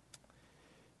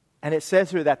 And it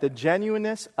says here that the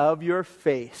genuineness of your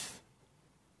faith,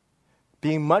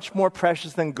 being much more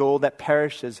precious than gold that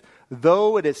perishes,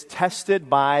 though it is tested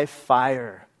by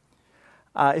fire.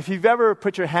 If you've ever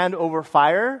put your hand over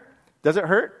fire, does it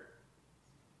hurt?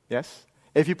 Yes.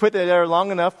 If you put it there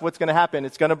long enough, what's going to happen?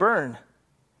 It's going to burn.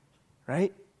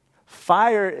 Right?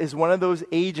 Fire is one of those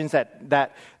agents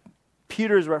that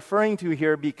Peter is referring to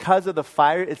here. Because of the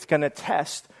fire, it's going to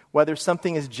test whether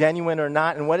something is genuine or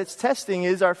not. And what it's testing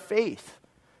is our faith,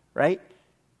 right?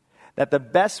 That the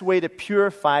best way to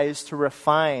purify is to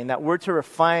refine. That word to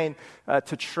refine,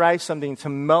 to try something, to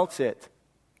melt it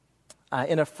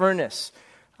in a furnace.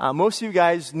 Most of you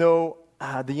guys know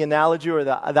the analogy or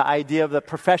the idea of the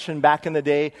profession back in the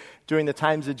day during the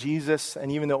times of Jesus and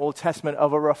even the Old Testament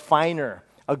of a refiner,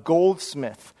 a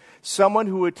goldsmith, someone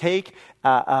who would take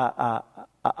a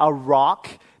rock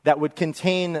that would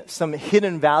contain some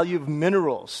hidden value of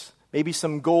minerals, maybe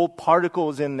some gold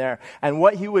particles in there. And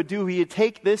what he would do, he would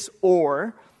take this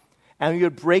ore and he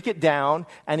would break it down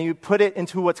and he would put it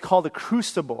into what's called a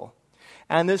crucible.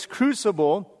 And this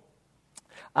crucible,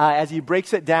 as he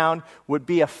breaks it down, would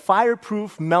be a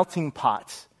fireproof melting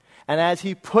pot. And as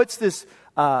he puts this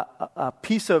a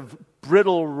piece of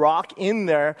brittle rock in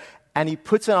there, and he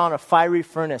puts it on a fiery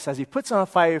furnace. As he puts it on a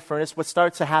fiery furnace, what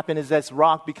starts to happen is this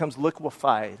rock becomes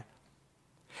liquefied.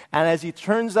 And as he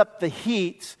turns up the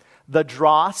heat, the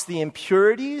dross, the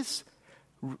impurities,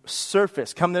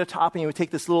 surface, come to the top, and he would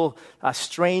take this little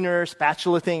strainer,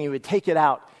 spatula thing, he would take it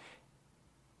out.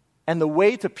 And the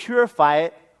way to purify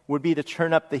it would be to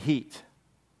turn up the heat.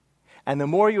 And the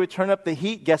more you would turn up the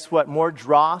heat, guess what? More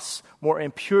dross, more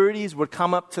impurities would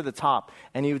come up to the top,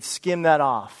 and he would skim that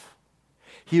off.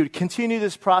 He would continue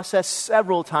this process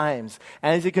several times.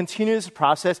 And as he continued this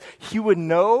process, he would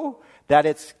know that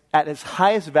it's at its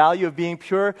highest value of being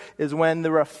pure is when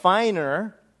the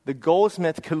refiner, the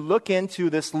goldsmith, could look into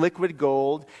this liquid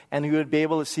gold and he would be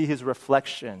able to see his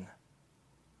reflection.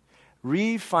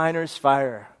 Refiner's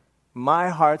fire. My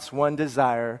heart's one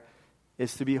desire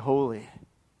is to be holy.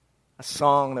 A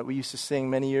song that we used to sing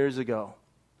many years ago.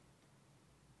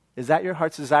 Is that your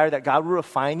heart's desire, that God will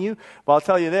refine you? Well, I'll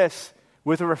tell you this.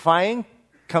 With the refining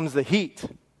comes the heat.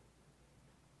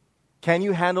 Can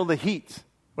you handle the heat?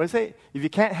 What does it say? If you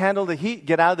can't handle the heat,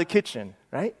 get out of the kitchen,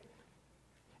 right?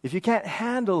 If you can't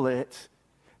handle it,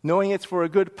 knowing it's for a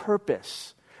good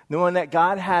purpose, knowing that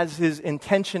God has his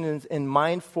intention in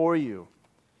mind for you.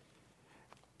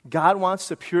 God wants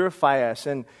to purify us,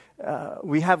 and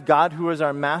we have God who is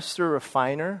our master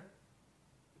refiner.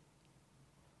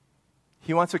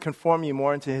 He wants to conform you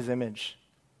more into his image.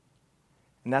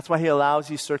 And that's why he allows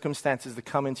these circumstances to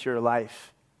come into your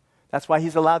life. That's why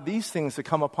he's allowed these things to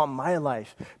come upon my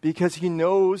life. Because he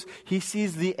knows, he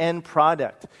sees the end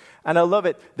product. And I love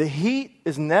it. The heat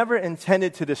is never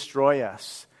intended to destroy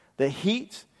us. The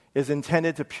heat is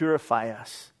intended to purify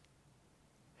us.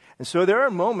 And so there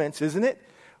are moments, isn't it,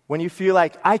 when you feel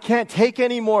like, I can't take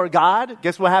any more, God.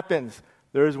 Guess what happens?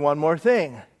 There's one more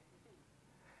thing.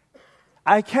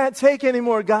 I can't take any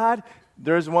more, God.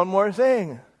 There's one more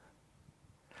thing.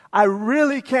 I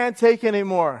really can't take any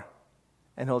more.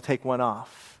 And he'll take one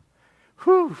off.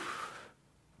 Whew.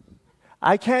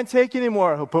 I can't take any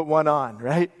more. He'll put one on,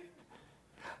 right?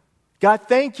 God,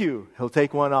 thank you. He'll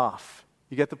take one off.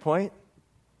 You get the point?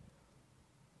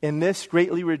 In this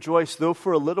greatly rejoice, though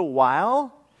for a little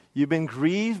while you've been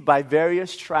grieved by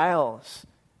various trials,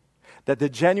 that the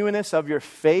genuineness of your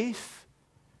faith,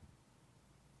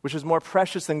 which is more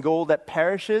precious than gold that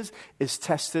perishes, is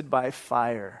tested by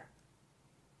fire.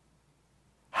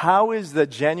 How is the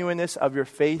genuineness of your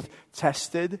faith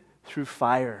tested? Through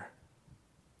fire.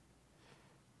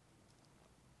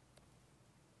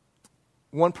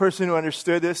 One person who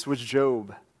understood this was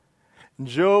Job.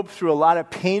 Job, through a lot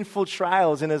of painful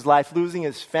trials in his life, losing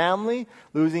his family,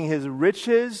 losing his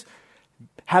riches,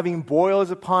 having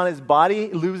boils upon his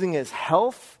body, losing his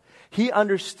health, he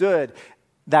understood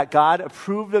that God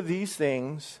approved of these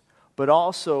things, but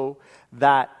also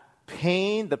that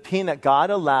the pain that God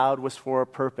allowed was for a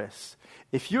purpose.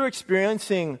 If you're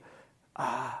experiencing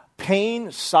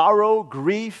pain, sorrow,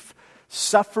 grief,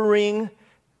 suffering,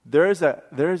 there is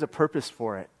a purpose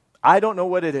for it. I don't know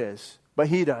what it is, but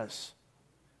he does.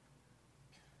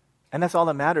 And that's all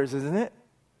that matters, isn't it?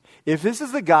 If this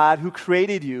is the God who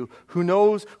created you, who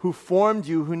knows, who formed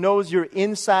you, who knows your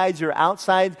insides, your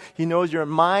outsides, he knows your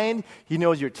mind, he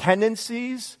knows your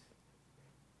tendencies,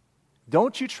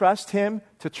 don't you trust him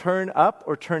to turn up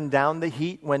or turn down the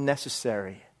heat when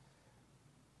necessary?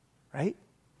 Right?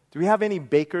 Do we have any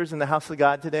bakers in the house of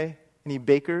God today? Any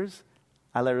bakers?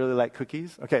 I really like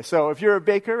cookies. Okay, so if you're a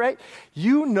baker, right,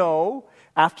 you know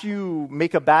after you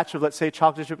make a batch of, let's say,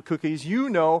 chocolate chip cookies, you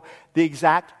know the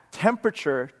exact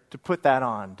temperature to put that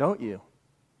on, don't you?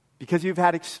 Because you've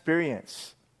had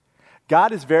experience.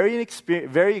 God is very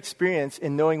experienced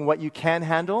in knowing what you can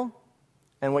handle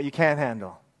and what you can't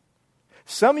handle.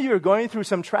 Some of you are going through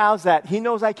some trials that he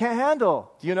knows I can't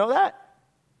handle. Do you know that?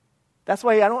 That's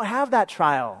why I don't have that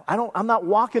trial. I'm not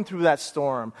walking through that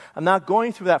storm. I'm not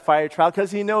going through that fire trial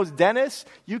because he knows, Dennis,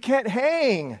 you can't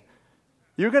hang.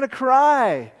 You're going to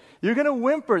cry. You're going to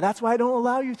whimper. That's why I don't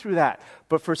allow you through that.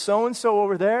 But for so-and-so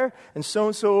over there and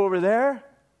so-and-so over there,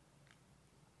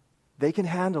 they can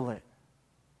handle it.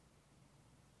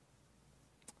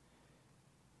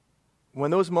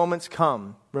 When those moments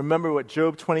come, remember what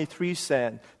Job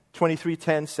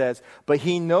 23:10 says, but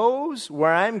he knows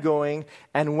where I'm going,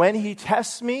 and when he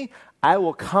tests me, I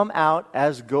will come out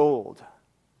as gold.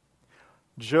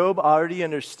 Job already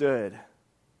understood.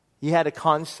 He had a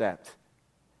concept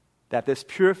that this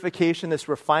purification, this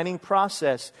refining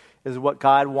process is what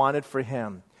God wanted for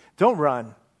him. Don't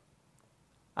run.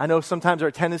 I know sometimes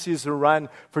our tendency is to run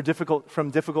from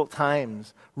difficult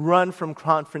times, run from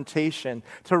confrontation,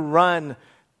 to run,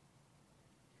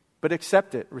 but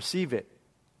accept it, receive it.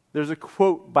 There's a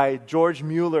quote by George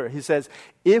Mueller. He says,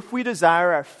 if we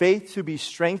desire our faith to be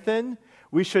strengthened,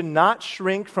 we should not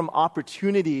shrink from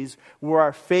opportunities where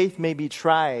our faith may be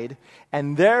tried,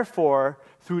 and therefore,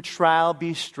 through trial,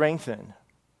 be strengthened.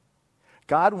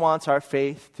 God wants our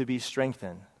faith to be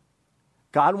strengthened.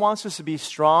 God wants us to be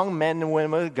strong men and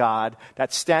women of God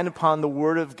that stand upon the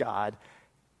Word of God,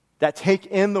 that take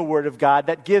in the Word of God,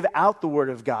 that give out the Word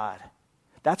of God.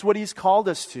 That's what He's called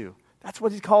us to. That's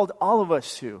what He's called all of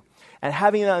us to. And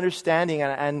having an understanding,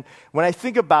 and when I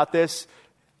think about this,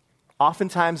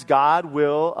 oftentimes God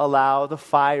will allow the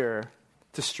fire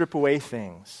to strip away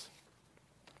things.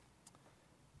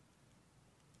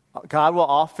 God will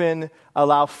often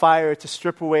allow fire to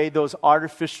strip away those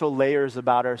artificial layers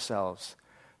about ourselves.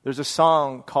 There's a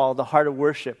song called The Heart of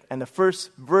Worship, and the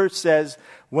first verse says,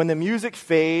 "When the music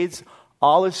fades,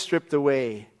 all is stripped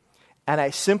away, and I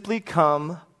simply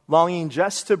come longing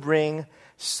just to bring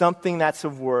something that's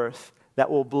of worth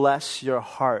that will bless your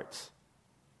heart."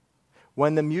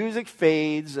 When the music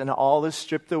fades and all is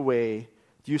stripped away,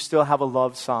 do you still have a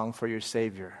love song for your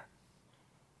Savior?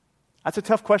 That's a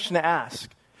tough question to ask.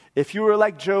 If you were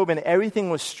like Job and everything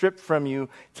was stripped from you,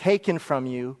 taken from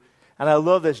you, and I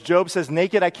love this. Job says,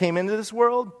 "Naked I came into this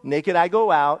world, naked I go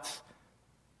out."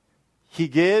 He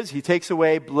gives, he takes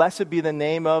away. Blessed be the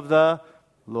name of the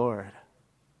Lord.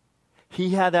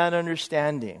 He had that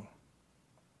understanding.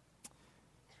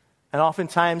 And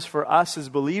oftentimes for us as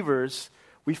believers,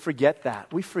 we forget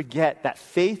that. We forget that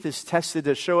faith is tested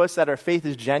to show us that our faith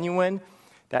is genuine,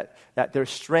 that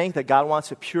there's strength, that God wants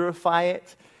to purify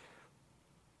it.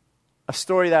 A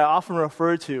story that I often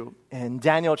refer to in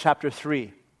Daniel chapter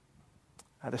 3.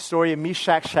 The story of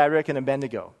Meshach, Shadrach, and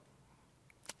Abednego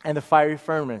and the fiery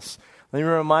furnace. Let me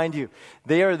remind you,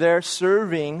 they are there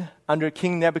serving under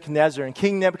King Nebuchadnezzar. And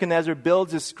King Nebuchadnezzar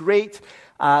builds this great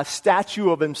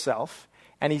statue of himself.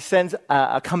 And he sends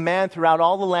a command throughout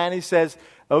all the land. He says,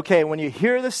 "Okay, when you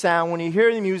hear the sound, when you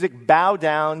hear the music, bow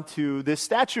down to this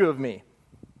statue of me."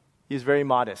 He's very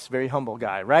modest, very humble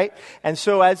guy, right? And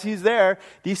so as he's there,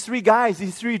 these three guys,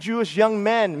 these three Jewish young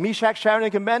men, Meshach,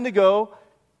 Shadrach, and Abednego,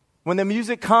 when the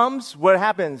music comes, what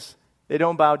happens? They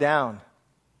don't bow down.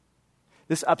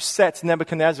 This upsets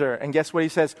Nebuchadnezzar. And guess what he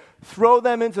says? "Throw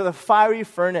them into the fiery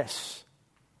furnace."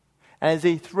 And as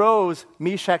he throws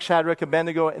Meshach, Shadrach,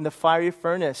 Abednego in the fiery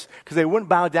furnace, because they wouldn't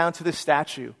bow down to the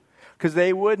statue, because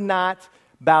they would not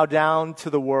bow down to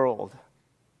the world.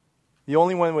 The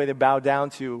only one way they bowed down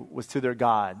to was to their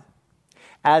God.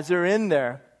 As they're in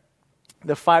there,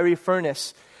 the fiery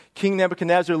furnace, King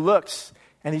Nebuchadnezzar looks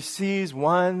and he sees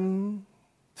 1,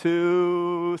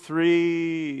 2,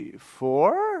 3,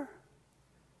 4.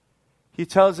 He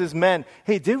tells his men,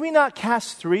 "Hey, did we not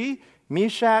cast 3?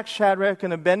 Meshach, Shadrach,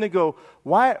 and Abednego.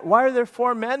 Why are there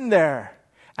 4 men there?"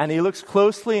 And he looks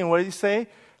closely, and what did he say?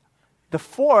 The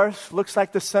 4th looks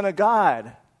like the Son of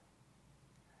God,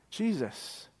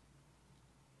 Jesus.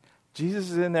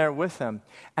 Jesus is in there with them.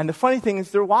 And the funny thing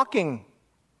is they're walking.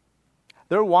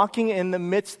 They're walking in the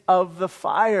midst of the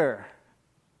fire.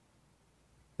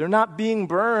 They're not being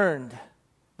burned.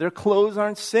 Their clothes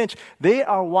aren't singed. They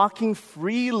are walking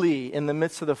freely in the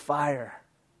midst of the fire.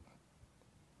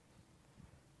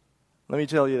 Let me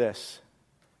tell you this.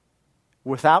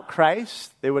 Without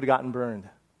Christ, they would have gotten burned.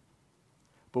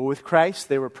 But with Christ,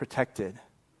 they were protected.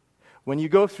 When you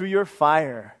go through your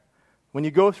fire, when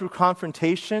you go through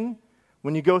confrontation,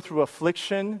 when you go through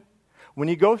affliction, when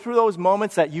you go through those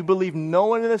moments that you believe no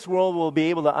one in this world will be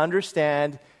able to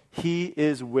understand, He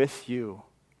is with you.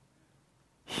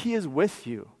 He is with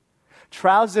you.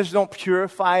 Trials just don't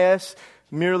purify us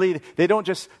merely. They don't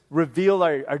just reveal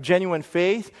our genuine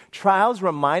faith. Trials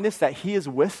remind us that He is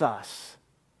with us.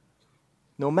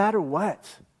 No matter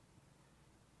what.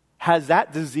 Has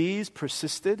that disease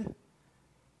persisted?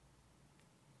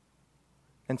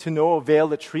 And to no avail,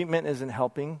 the treatment isn't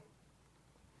helping.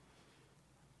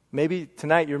 Maybe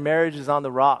tonight your marriage is on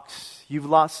the rocks. You've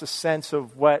lost a sense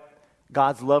of what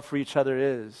God's love for each other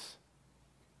is.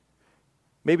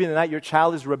 Maybe tonight your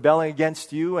child is rebelling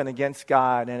against you and against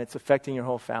God, and it's affecting your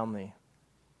whole family.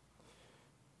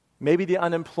 Maybe the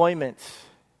unemployment.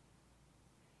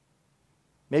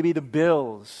 Maybe the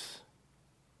bills.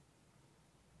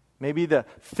 Maybe the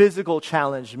physical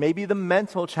challenge. Maybe the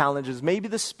mental challenges. Maybe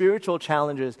the spiritual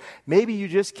challenges. Maybe you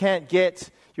just can't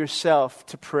get yourself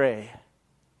to pray.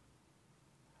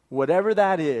 Whatever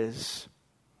that is,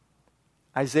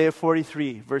 Isaiah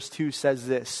 43, verse 2 says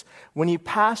this: "When you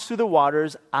pass through the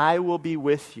waters, I will be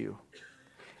with you.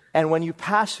 And when you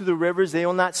pass through the rivers, they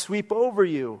will not sweep over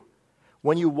you.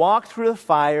 When you walk through the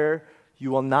fire, you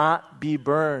will not be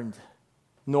burned,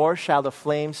 nor shall the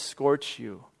flames scorch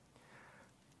you."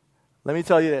 Let me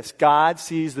tell you this. God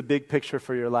sees the big picture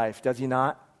for your life, does He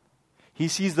not? He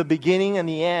sees the beginning and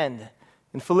the end.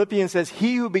 And Philippians says,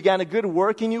 "He who began a good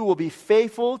work in you will be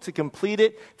faithful to complete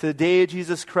it to the day of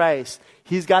Jesus Christ."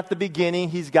 He's got the beginning,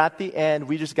 He's got the end,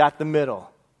 we just got the middle.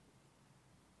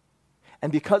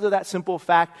 And because of that simple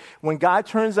fact, when God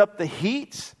turns up the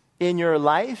heat in your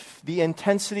life, the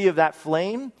intensity of that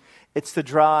flame, it's to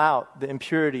draw out the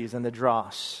impurities and the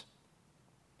dross.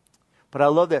 But I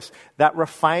love this. That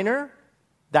refiner,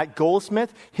 that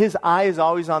goldsmith, his eye is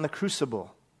always on the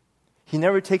crucible. He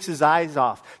never takes his eyes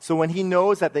off. So when he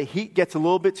knows that the heat gets a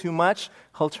little bit too much,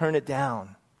 he'll turn it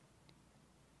down.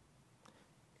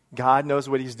 God knows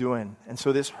what he's doing. And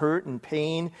so this hurt and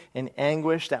pain and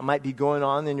anguish that might be going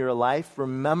on in your life,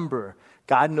 remember,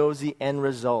 God knows the end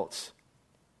results.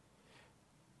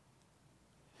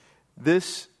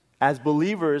 This, as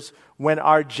believers, when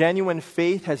our genuine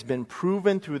faith has been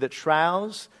proven through the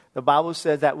trials, the Bible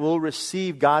says that we'll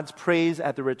receive God's praise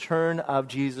at the return of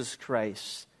Jesus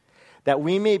Christ. That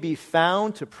we may be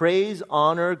found to praise,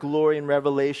 honor, glory, and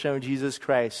revelation of Jesus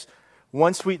Christ.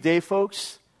 One sweet day,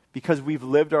 folks, because we've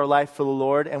lived our life for the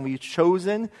Lord and we've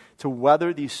chosen to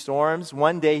weather these storms,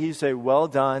 one day He'll say, well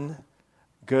done,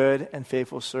 good and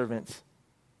faithful servant.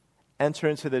 Enter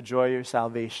into the joy of your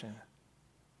salvation.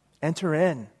 Enter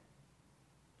in.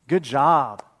 Good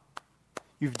job.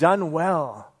 You've done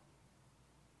well.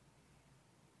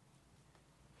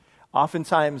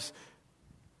 Oftentimes,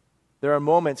 there are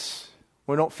moments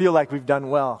we don't feel like we've done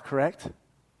well, correct?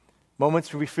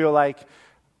 Moments where we feel like,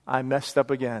 I messed up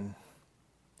again.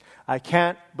 I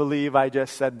can't believe I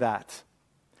just said that.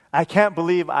 I can't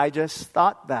believe I just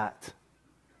thought that.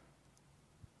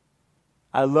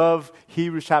 I love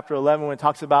Hebrews chapter 11 when it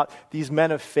talks about these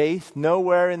men of faith.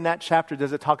 Nowhere in that chapter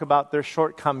does it talk about their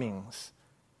shortcomings.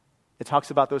 It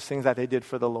talks about those things that they did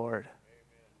for the Lord.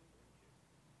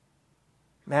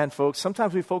 Man, folks,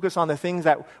 sometimes we focus on the things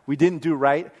that we didn't do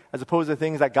right as opposed to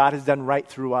things that God has done right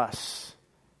through us.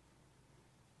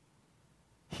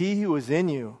 He who is in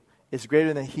you is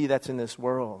greater than he that's in this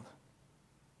world.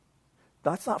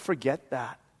 Let's not forget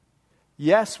that.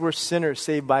 Yes, we're sinners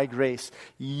saved by grace.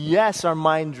 Yes, our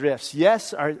mind drifts.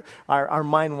 Yes, our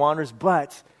mind wanders.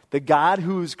 But the God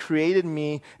who's created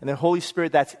me and the Holy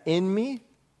Spirit that's in me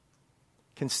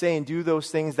can say and do those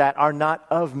things that are not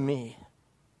of me.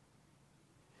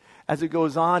 As it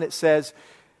goes on, it says,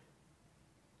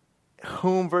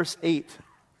 verse 8,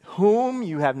 whom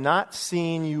you have not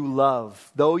seen you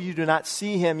love. Though you do not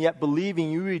see him, yet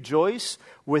believing you rejoice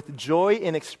with joy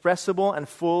inexpressible and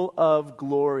full of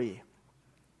glory.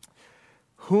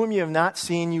 Whom you have not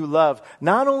seen you love.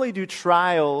 Not only do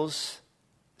trials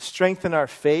strengthen our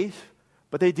faith,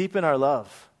 but they deepen our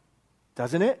love.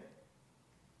 Doesn't it?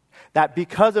 That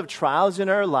because of trials in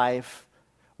our life,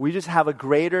 we just have a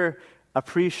greater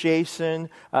appreciation,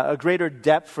 a greater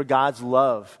depth for God's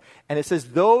love. And it says,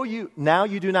 though you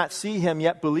do not see him,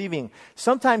 yet believing.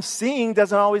 Sometimes seeing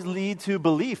doesn't always lead to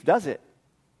belief, does it?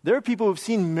 There are people who've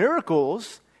seen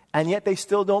miracles, and yet they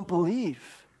still don't believe.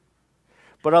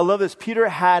 But I love this. Peter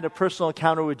had a personal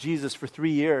encounter with Jesus for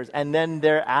 3 years, and then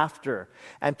thereafter.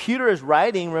 And Peter is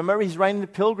writing, remember, he's writing to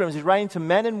pilgrims. He's writing to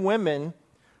men and women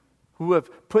who have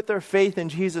put their faith in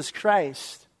Jesus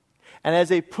Christ. And as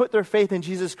they put their faith in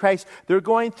Jesus Christ, they're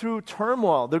going through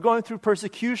turmoil. They're going through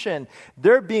persecution.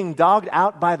 They're being dogged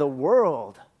out by the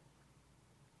world.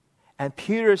 And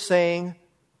Peter is saying,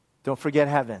 don't forget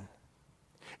heaven.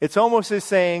 It's almost as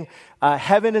saying,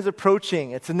 heaven is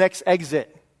approaching. It's the next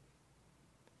exit.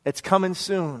 It's coming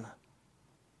soon.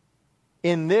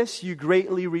 In this you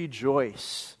greatly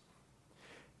rejoice.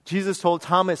 Jesus told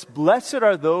Thomas, blessed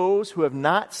are those who have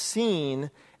not seen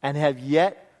and have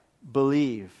yet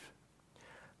believed.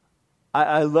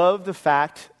 I love the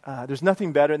fact, there's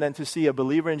nothing better than to see a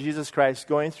believer in Jesus Christ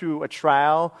going through a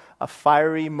trial, a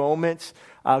fiery moment,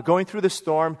 going through the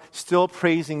storm, still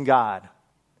praising God.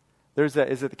 Is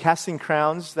it the Casting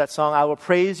Crowns, that song, I will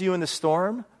praise you in the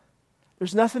storm?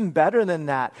 There's nothing better than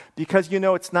that because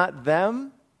it's not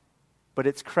them, but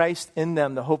it's Christ in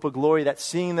them, the hope of glory that's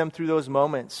seeing them through those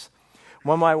moments.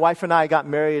 When my wife and I got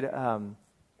married,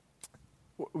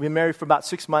 we been married for about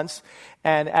 6 months,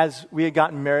 and as we had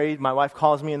gotten married, my wife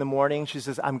calls me in the morning. She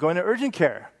says, I'm going to urgent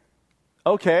care.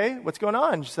 Okay, what's going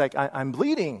on? She's like, I'm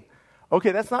bleeding.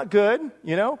 Okay, that's not good,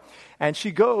 And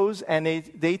she goes, and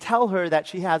they tell her that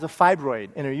she has a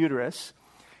fibroid in her uterus.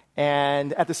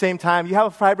 And at the same time, you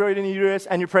have a fibroid in your uterus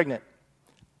and you're pregnant.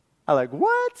 I'm like,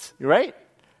 what? You're right.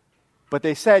 But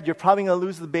they said, you're probably going to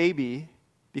lose the baby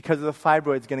because of the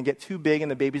fibroid. It's going to get too big and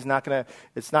the baby's not going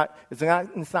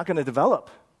to develop.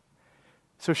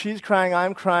 So she's crying,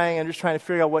 I'm crying, and just trying to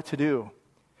figure out what to do.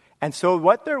 And so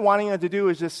what they're wanting her to do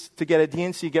is just to get a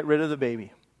D&C, get rid of the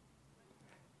baby.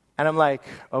 And I'm like,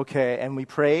 okay. And we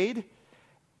prayed,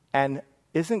 and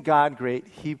isn't God great?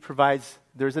 He provides,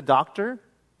 there's a doctor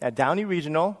at Downey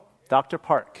Regional, Dr.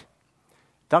 Park.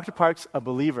 Dr. Park's a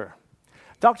believer.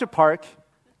 Dr. Park,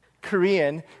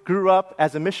 Korean, grew up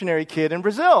as a missionary kid in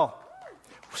Brazil.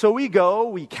 So we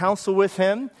counsel with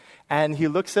him, and he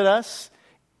looks at us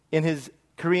in his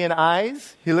Korean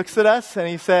eyes. He looks at us and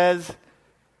he says,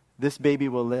 this baby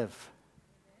will live.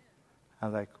 I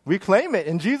was like, we claim it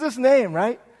in Jesus' name,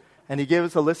 right? And he gave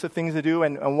us a list of things to do.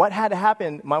 And what had to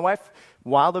happen, my wife,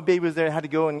 while the baby was there, had to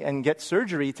go and get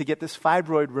surgery to get this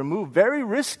fibroid removed. Very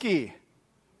risky.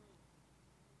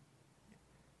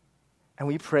 And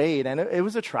we prayed, and it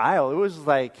was a trial. It was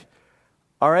like,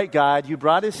 all right, God, you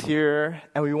brought us here,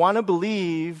 and we want to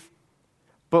believe,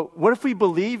 but what if we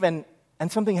believe and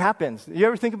something happens? You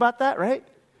ever think about that, right?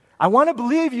 I want to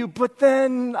believe you, but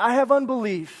then I have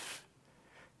unbelief.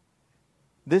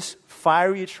 This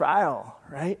fiery trial,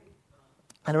 right?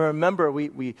 And I remember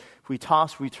we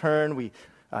tossed, we turned,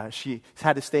 she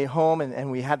had to stay home, and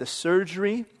we had the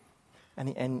surgery,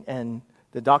 and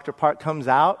the Dr. Park comes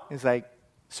out. He's like,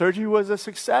 surgery was a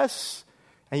success.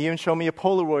 And he even showed me a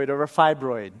Polaroid of a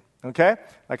fibroid, okay?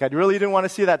 Like, I really didn't want to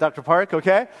see that, Dr. Park,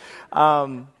 okay?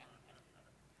 And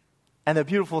the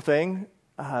beautiful thing,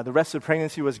 the rest of the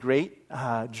pregnancy was great.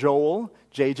 Joel,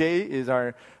 JJ, is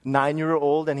our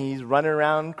 9-year-old, and he's running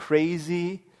around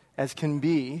crazy as can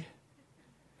be.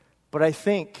 But I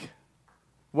think,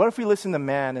 what if we listen to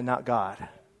man and not God?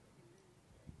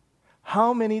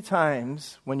 How many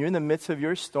times, when you're in the midst of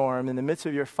your storm, in the midst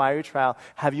of your fiery trial,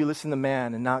 have you listened to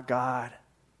man and not God?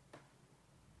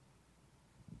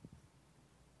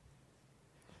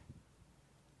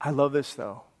 I love this,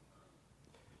 though.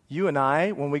 You and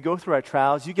I, when we go through our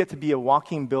trials, you get to be a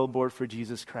walking billboard for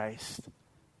Jesus Christ.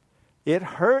 It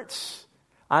hurts.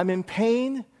 I'm in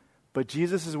pain, but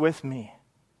Jesus is with me.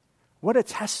 What a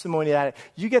testimony that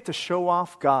you get to show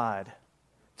off God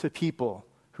to people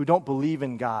who don't believe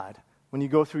in God when you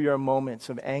go through your moments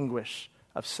of anguish,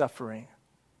 of suffering.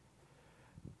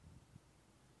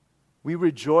 We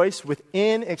rejoice with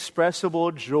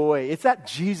inexpressible joy. It's that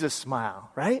Jesus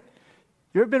smile, right?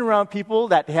 You ever been around people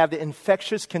that have the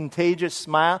infectious, contagious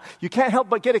smile? You can't help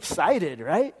but get excited,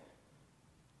 right?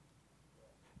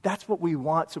 That's what we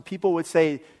want. So people would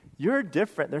say, you're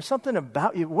different. There's something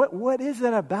about you. What is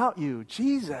that about you?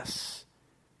 Jesus.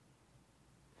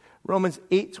 Romans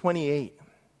 8:28.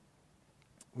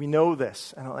 We know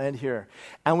this, and I'll end here.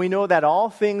 And we know that all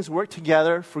things work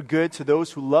together for good to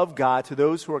those who love God, to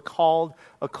those who are called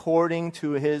according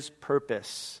to his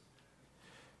purpose.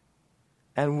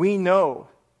 And we know,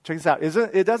 check this out,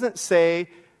 it doesn't say,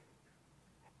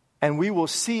 and we will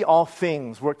see all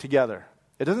things work together.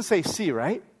 It doesn't say see,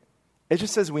 right? It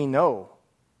just says we know.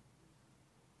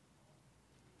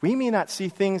 We may not see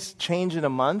things change in a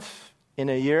month, in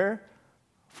a year,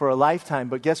 for a lifetime,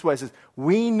 but guess what? It says,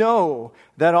 we know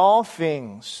that all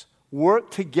things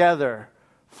work together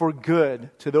for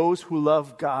good to those who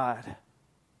love God.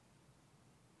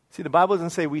 See, the Bible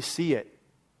doesn't say we see it,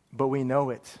 but we know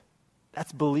it.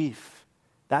 That's belief.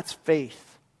 That's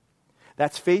faith.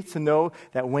 That's faith to know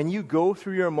that when you go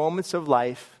through your moments of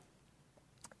life,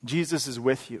 Jesus is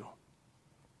with you.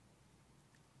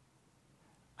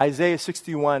 Isaiah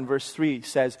 61 verse 3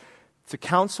 says, to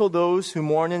counsel those who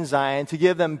mourn in Zion, to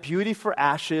give them beauty for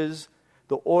ashes,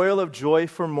 the oil of joy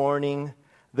for mourning,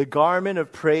 the garment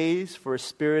of praise for a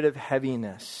spirit of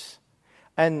heaviness.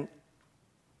 And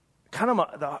kind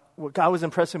of what God was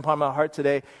impressing upon my heart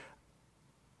today,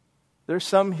 there's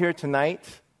some here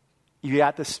tonight, you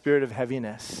got the spirit of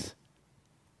heaviness.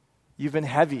 You've been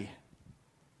heavy.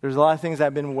 There's a lot of things that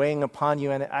have been weighing upon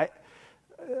you, and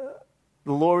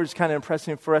the Lord is kind of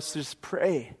impressing for us to just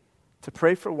pray, to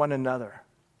pray for one another.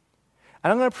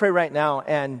 And I'm going to pray right now,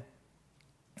 and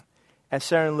as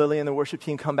Sarah and Lily and the worship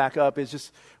team come back up, it's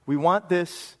just, we want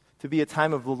this to be a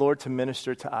time of the Lord to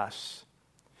minister to us.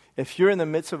 If you're in the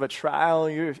midst of a trial,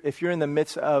 if you're in the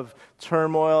midst of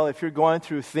turmoil, if you're going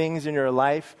through things in your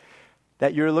life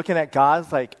that you're looking at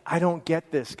God's like, I don't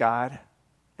get this, God.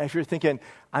 And if you're thinking,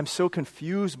 I'm so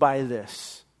confused by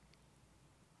this,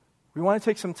 we want to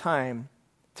take some time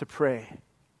to pray.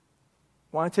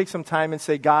 We want to take some time and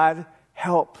say, God,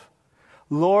 help.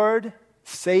 Lord,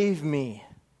 save me.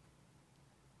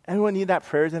 Anyone need that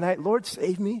prayer tonight? Lord,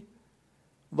 save me.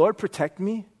 Lord, protect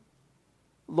me.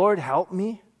 Lord, help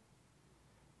me.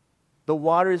 The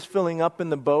water is filling up in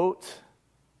the boat.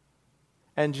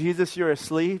 And Jesus, you're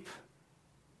asleep.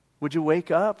 Would you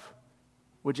wake up?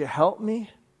 Would you help me?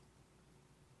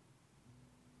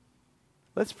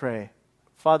 Let's pray.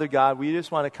 Father God, we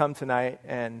just want to come tonight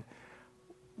and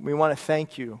we want to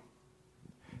thank you.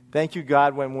 Thank you,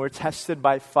 God, when we're tested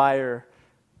by fire,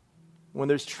 when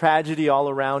there's tragedy all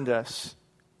around us,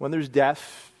 when there's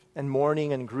death and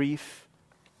mourning and grief,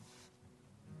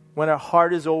 when our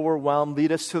heart is overwhelmed,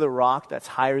 lead us to the rock that's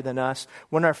higher than us.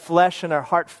 When our flesh and our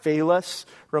heart fail us,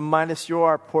 remind us you're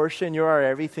our portion, you're our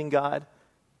everything, God.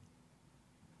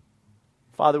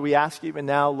 Father, we ask even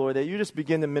now, Lord, that you just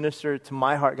begin to minister to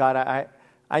my heart, God.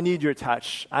 I need your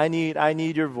touch. I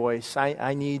need your voice.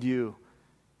 I need you.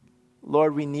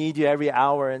 Lord, we need you every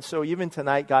hour. And so even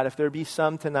tonight, God, if there be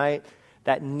some tonight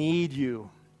that need you,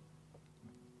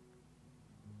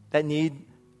 that need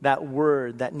that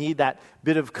word, that need that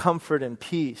bit of comfort and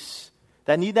peace,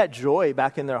 that need that joy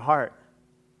back in their heart,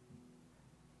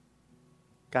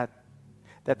 God,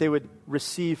 that they would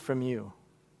receive from you.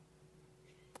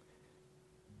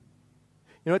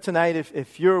 You know what, tonight,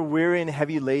 if you're weary and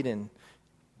heavy laden,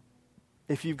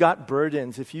 if you've got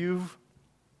burdens, if you've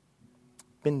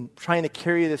been trying to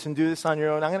carry this and do this on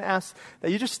your own, I'm going to ask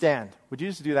that you just stand. Would you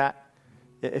just do that?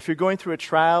 If you're going through a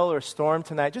trial or a storm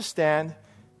tonight, just stand.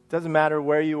 It doesn't matter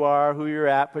where you are, who you're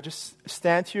at, but just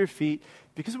stand to your feet,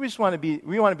 because we want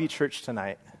to be church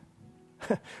tonight.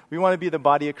 We want to be the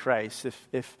body of Christ.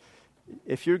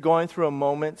 If you're going through a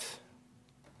moment,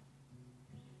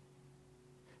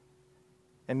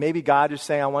 and maybe God is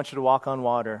saying, I want you to walk on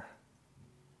water,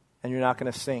 and you're not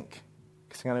going to sink,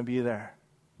 because I'm going to be there.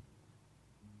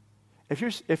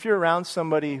 If you're around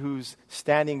somebody who's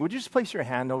standing, would you just place your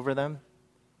hand over them?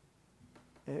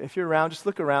 If you're around, just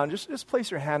look around. Just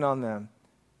place your hand on them.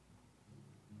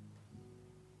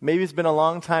 Maybe it's been a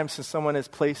long time since someone has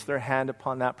placed their hand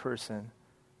upon that person.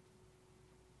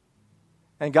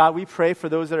 And God, we pray for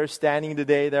those that are standing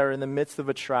today that are in the midst of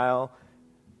a trial.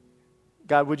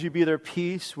 God, would you be their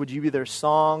peace? Would you be their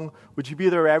song? Would you be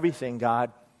their everything,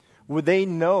 God? Would they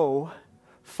know,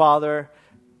 Father,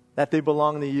 that they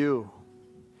belong to you,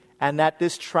 and that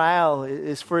this trial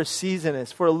is for a season,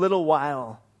 it's for a little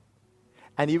while.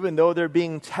 And even though they're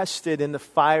being tested in the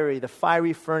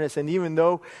fiery furnace, and even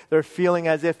though they're feeling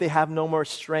as if they have no more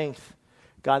strength,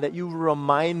 God, that you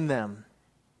remind them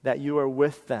that you are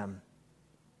with them.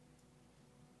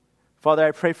 Father,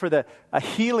 I pray for a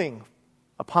healing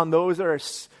upon those that are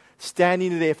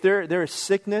standing today. If there is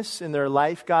sickness in their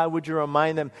life, God, would you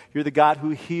remind them you're the God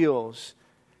who heals.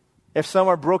 If some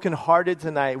are brokenhearted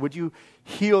tonight, would you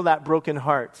heal that broken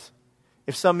heart?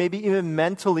 If some maybe even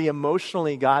mentally,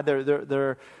 emotionally, God,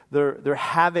 they're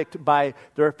havocked by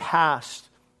their past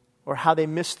or how they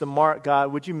missed the mark,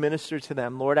 God, would you minister to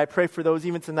them? Lord, I pray for those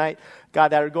even tonight, God,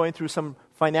 that are going through some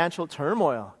financial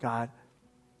turmoil, God.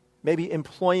 Maybe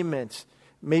employment,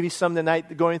 maybe some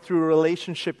tonight going through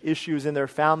relationship issues in their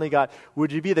family, God.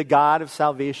 Would you be the God of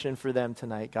salvation for them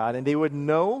tonight, God? And they would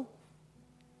know,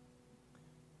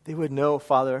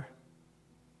 Father,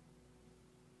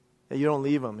 that you don't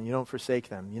leave them and you don't forsake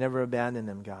them. You never abandon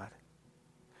them, God.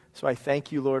 So I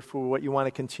thank you, Lord, for what you want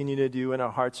to continue to do in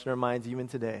our hearts and our minds even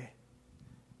today,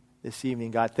 this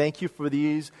evening, God. Thank you for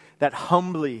these that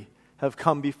humbly have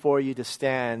come before you to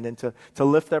stand and to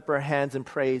lift up our hands in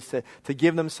praise, to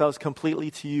give themselves completely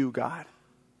to you, God.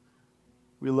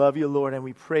 We love you, Lord, and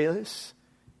we pray this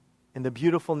in the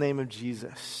beautiful name of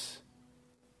Jesus.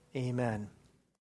 Amen.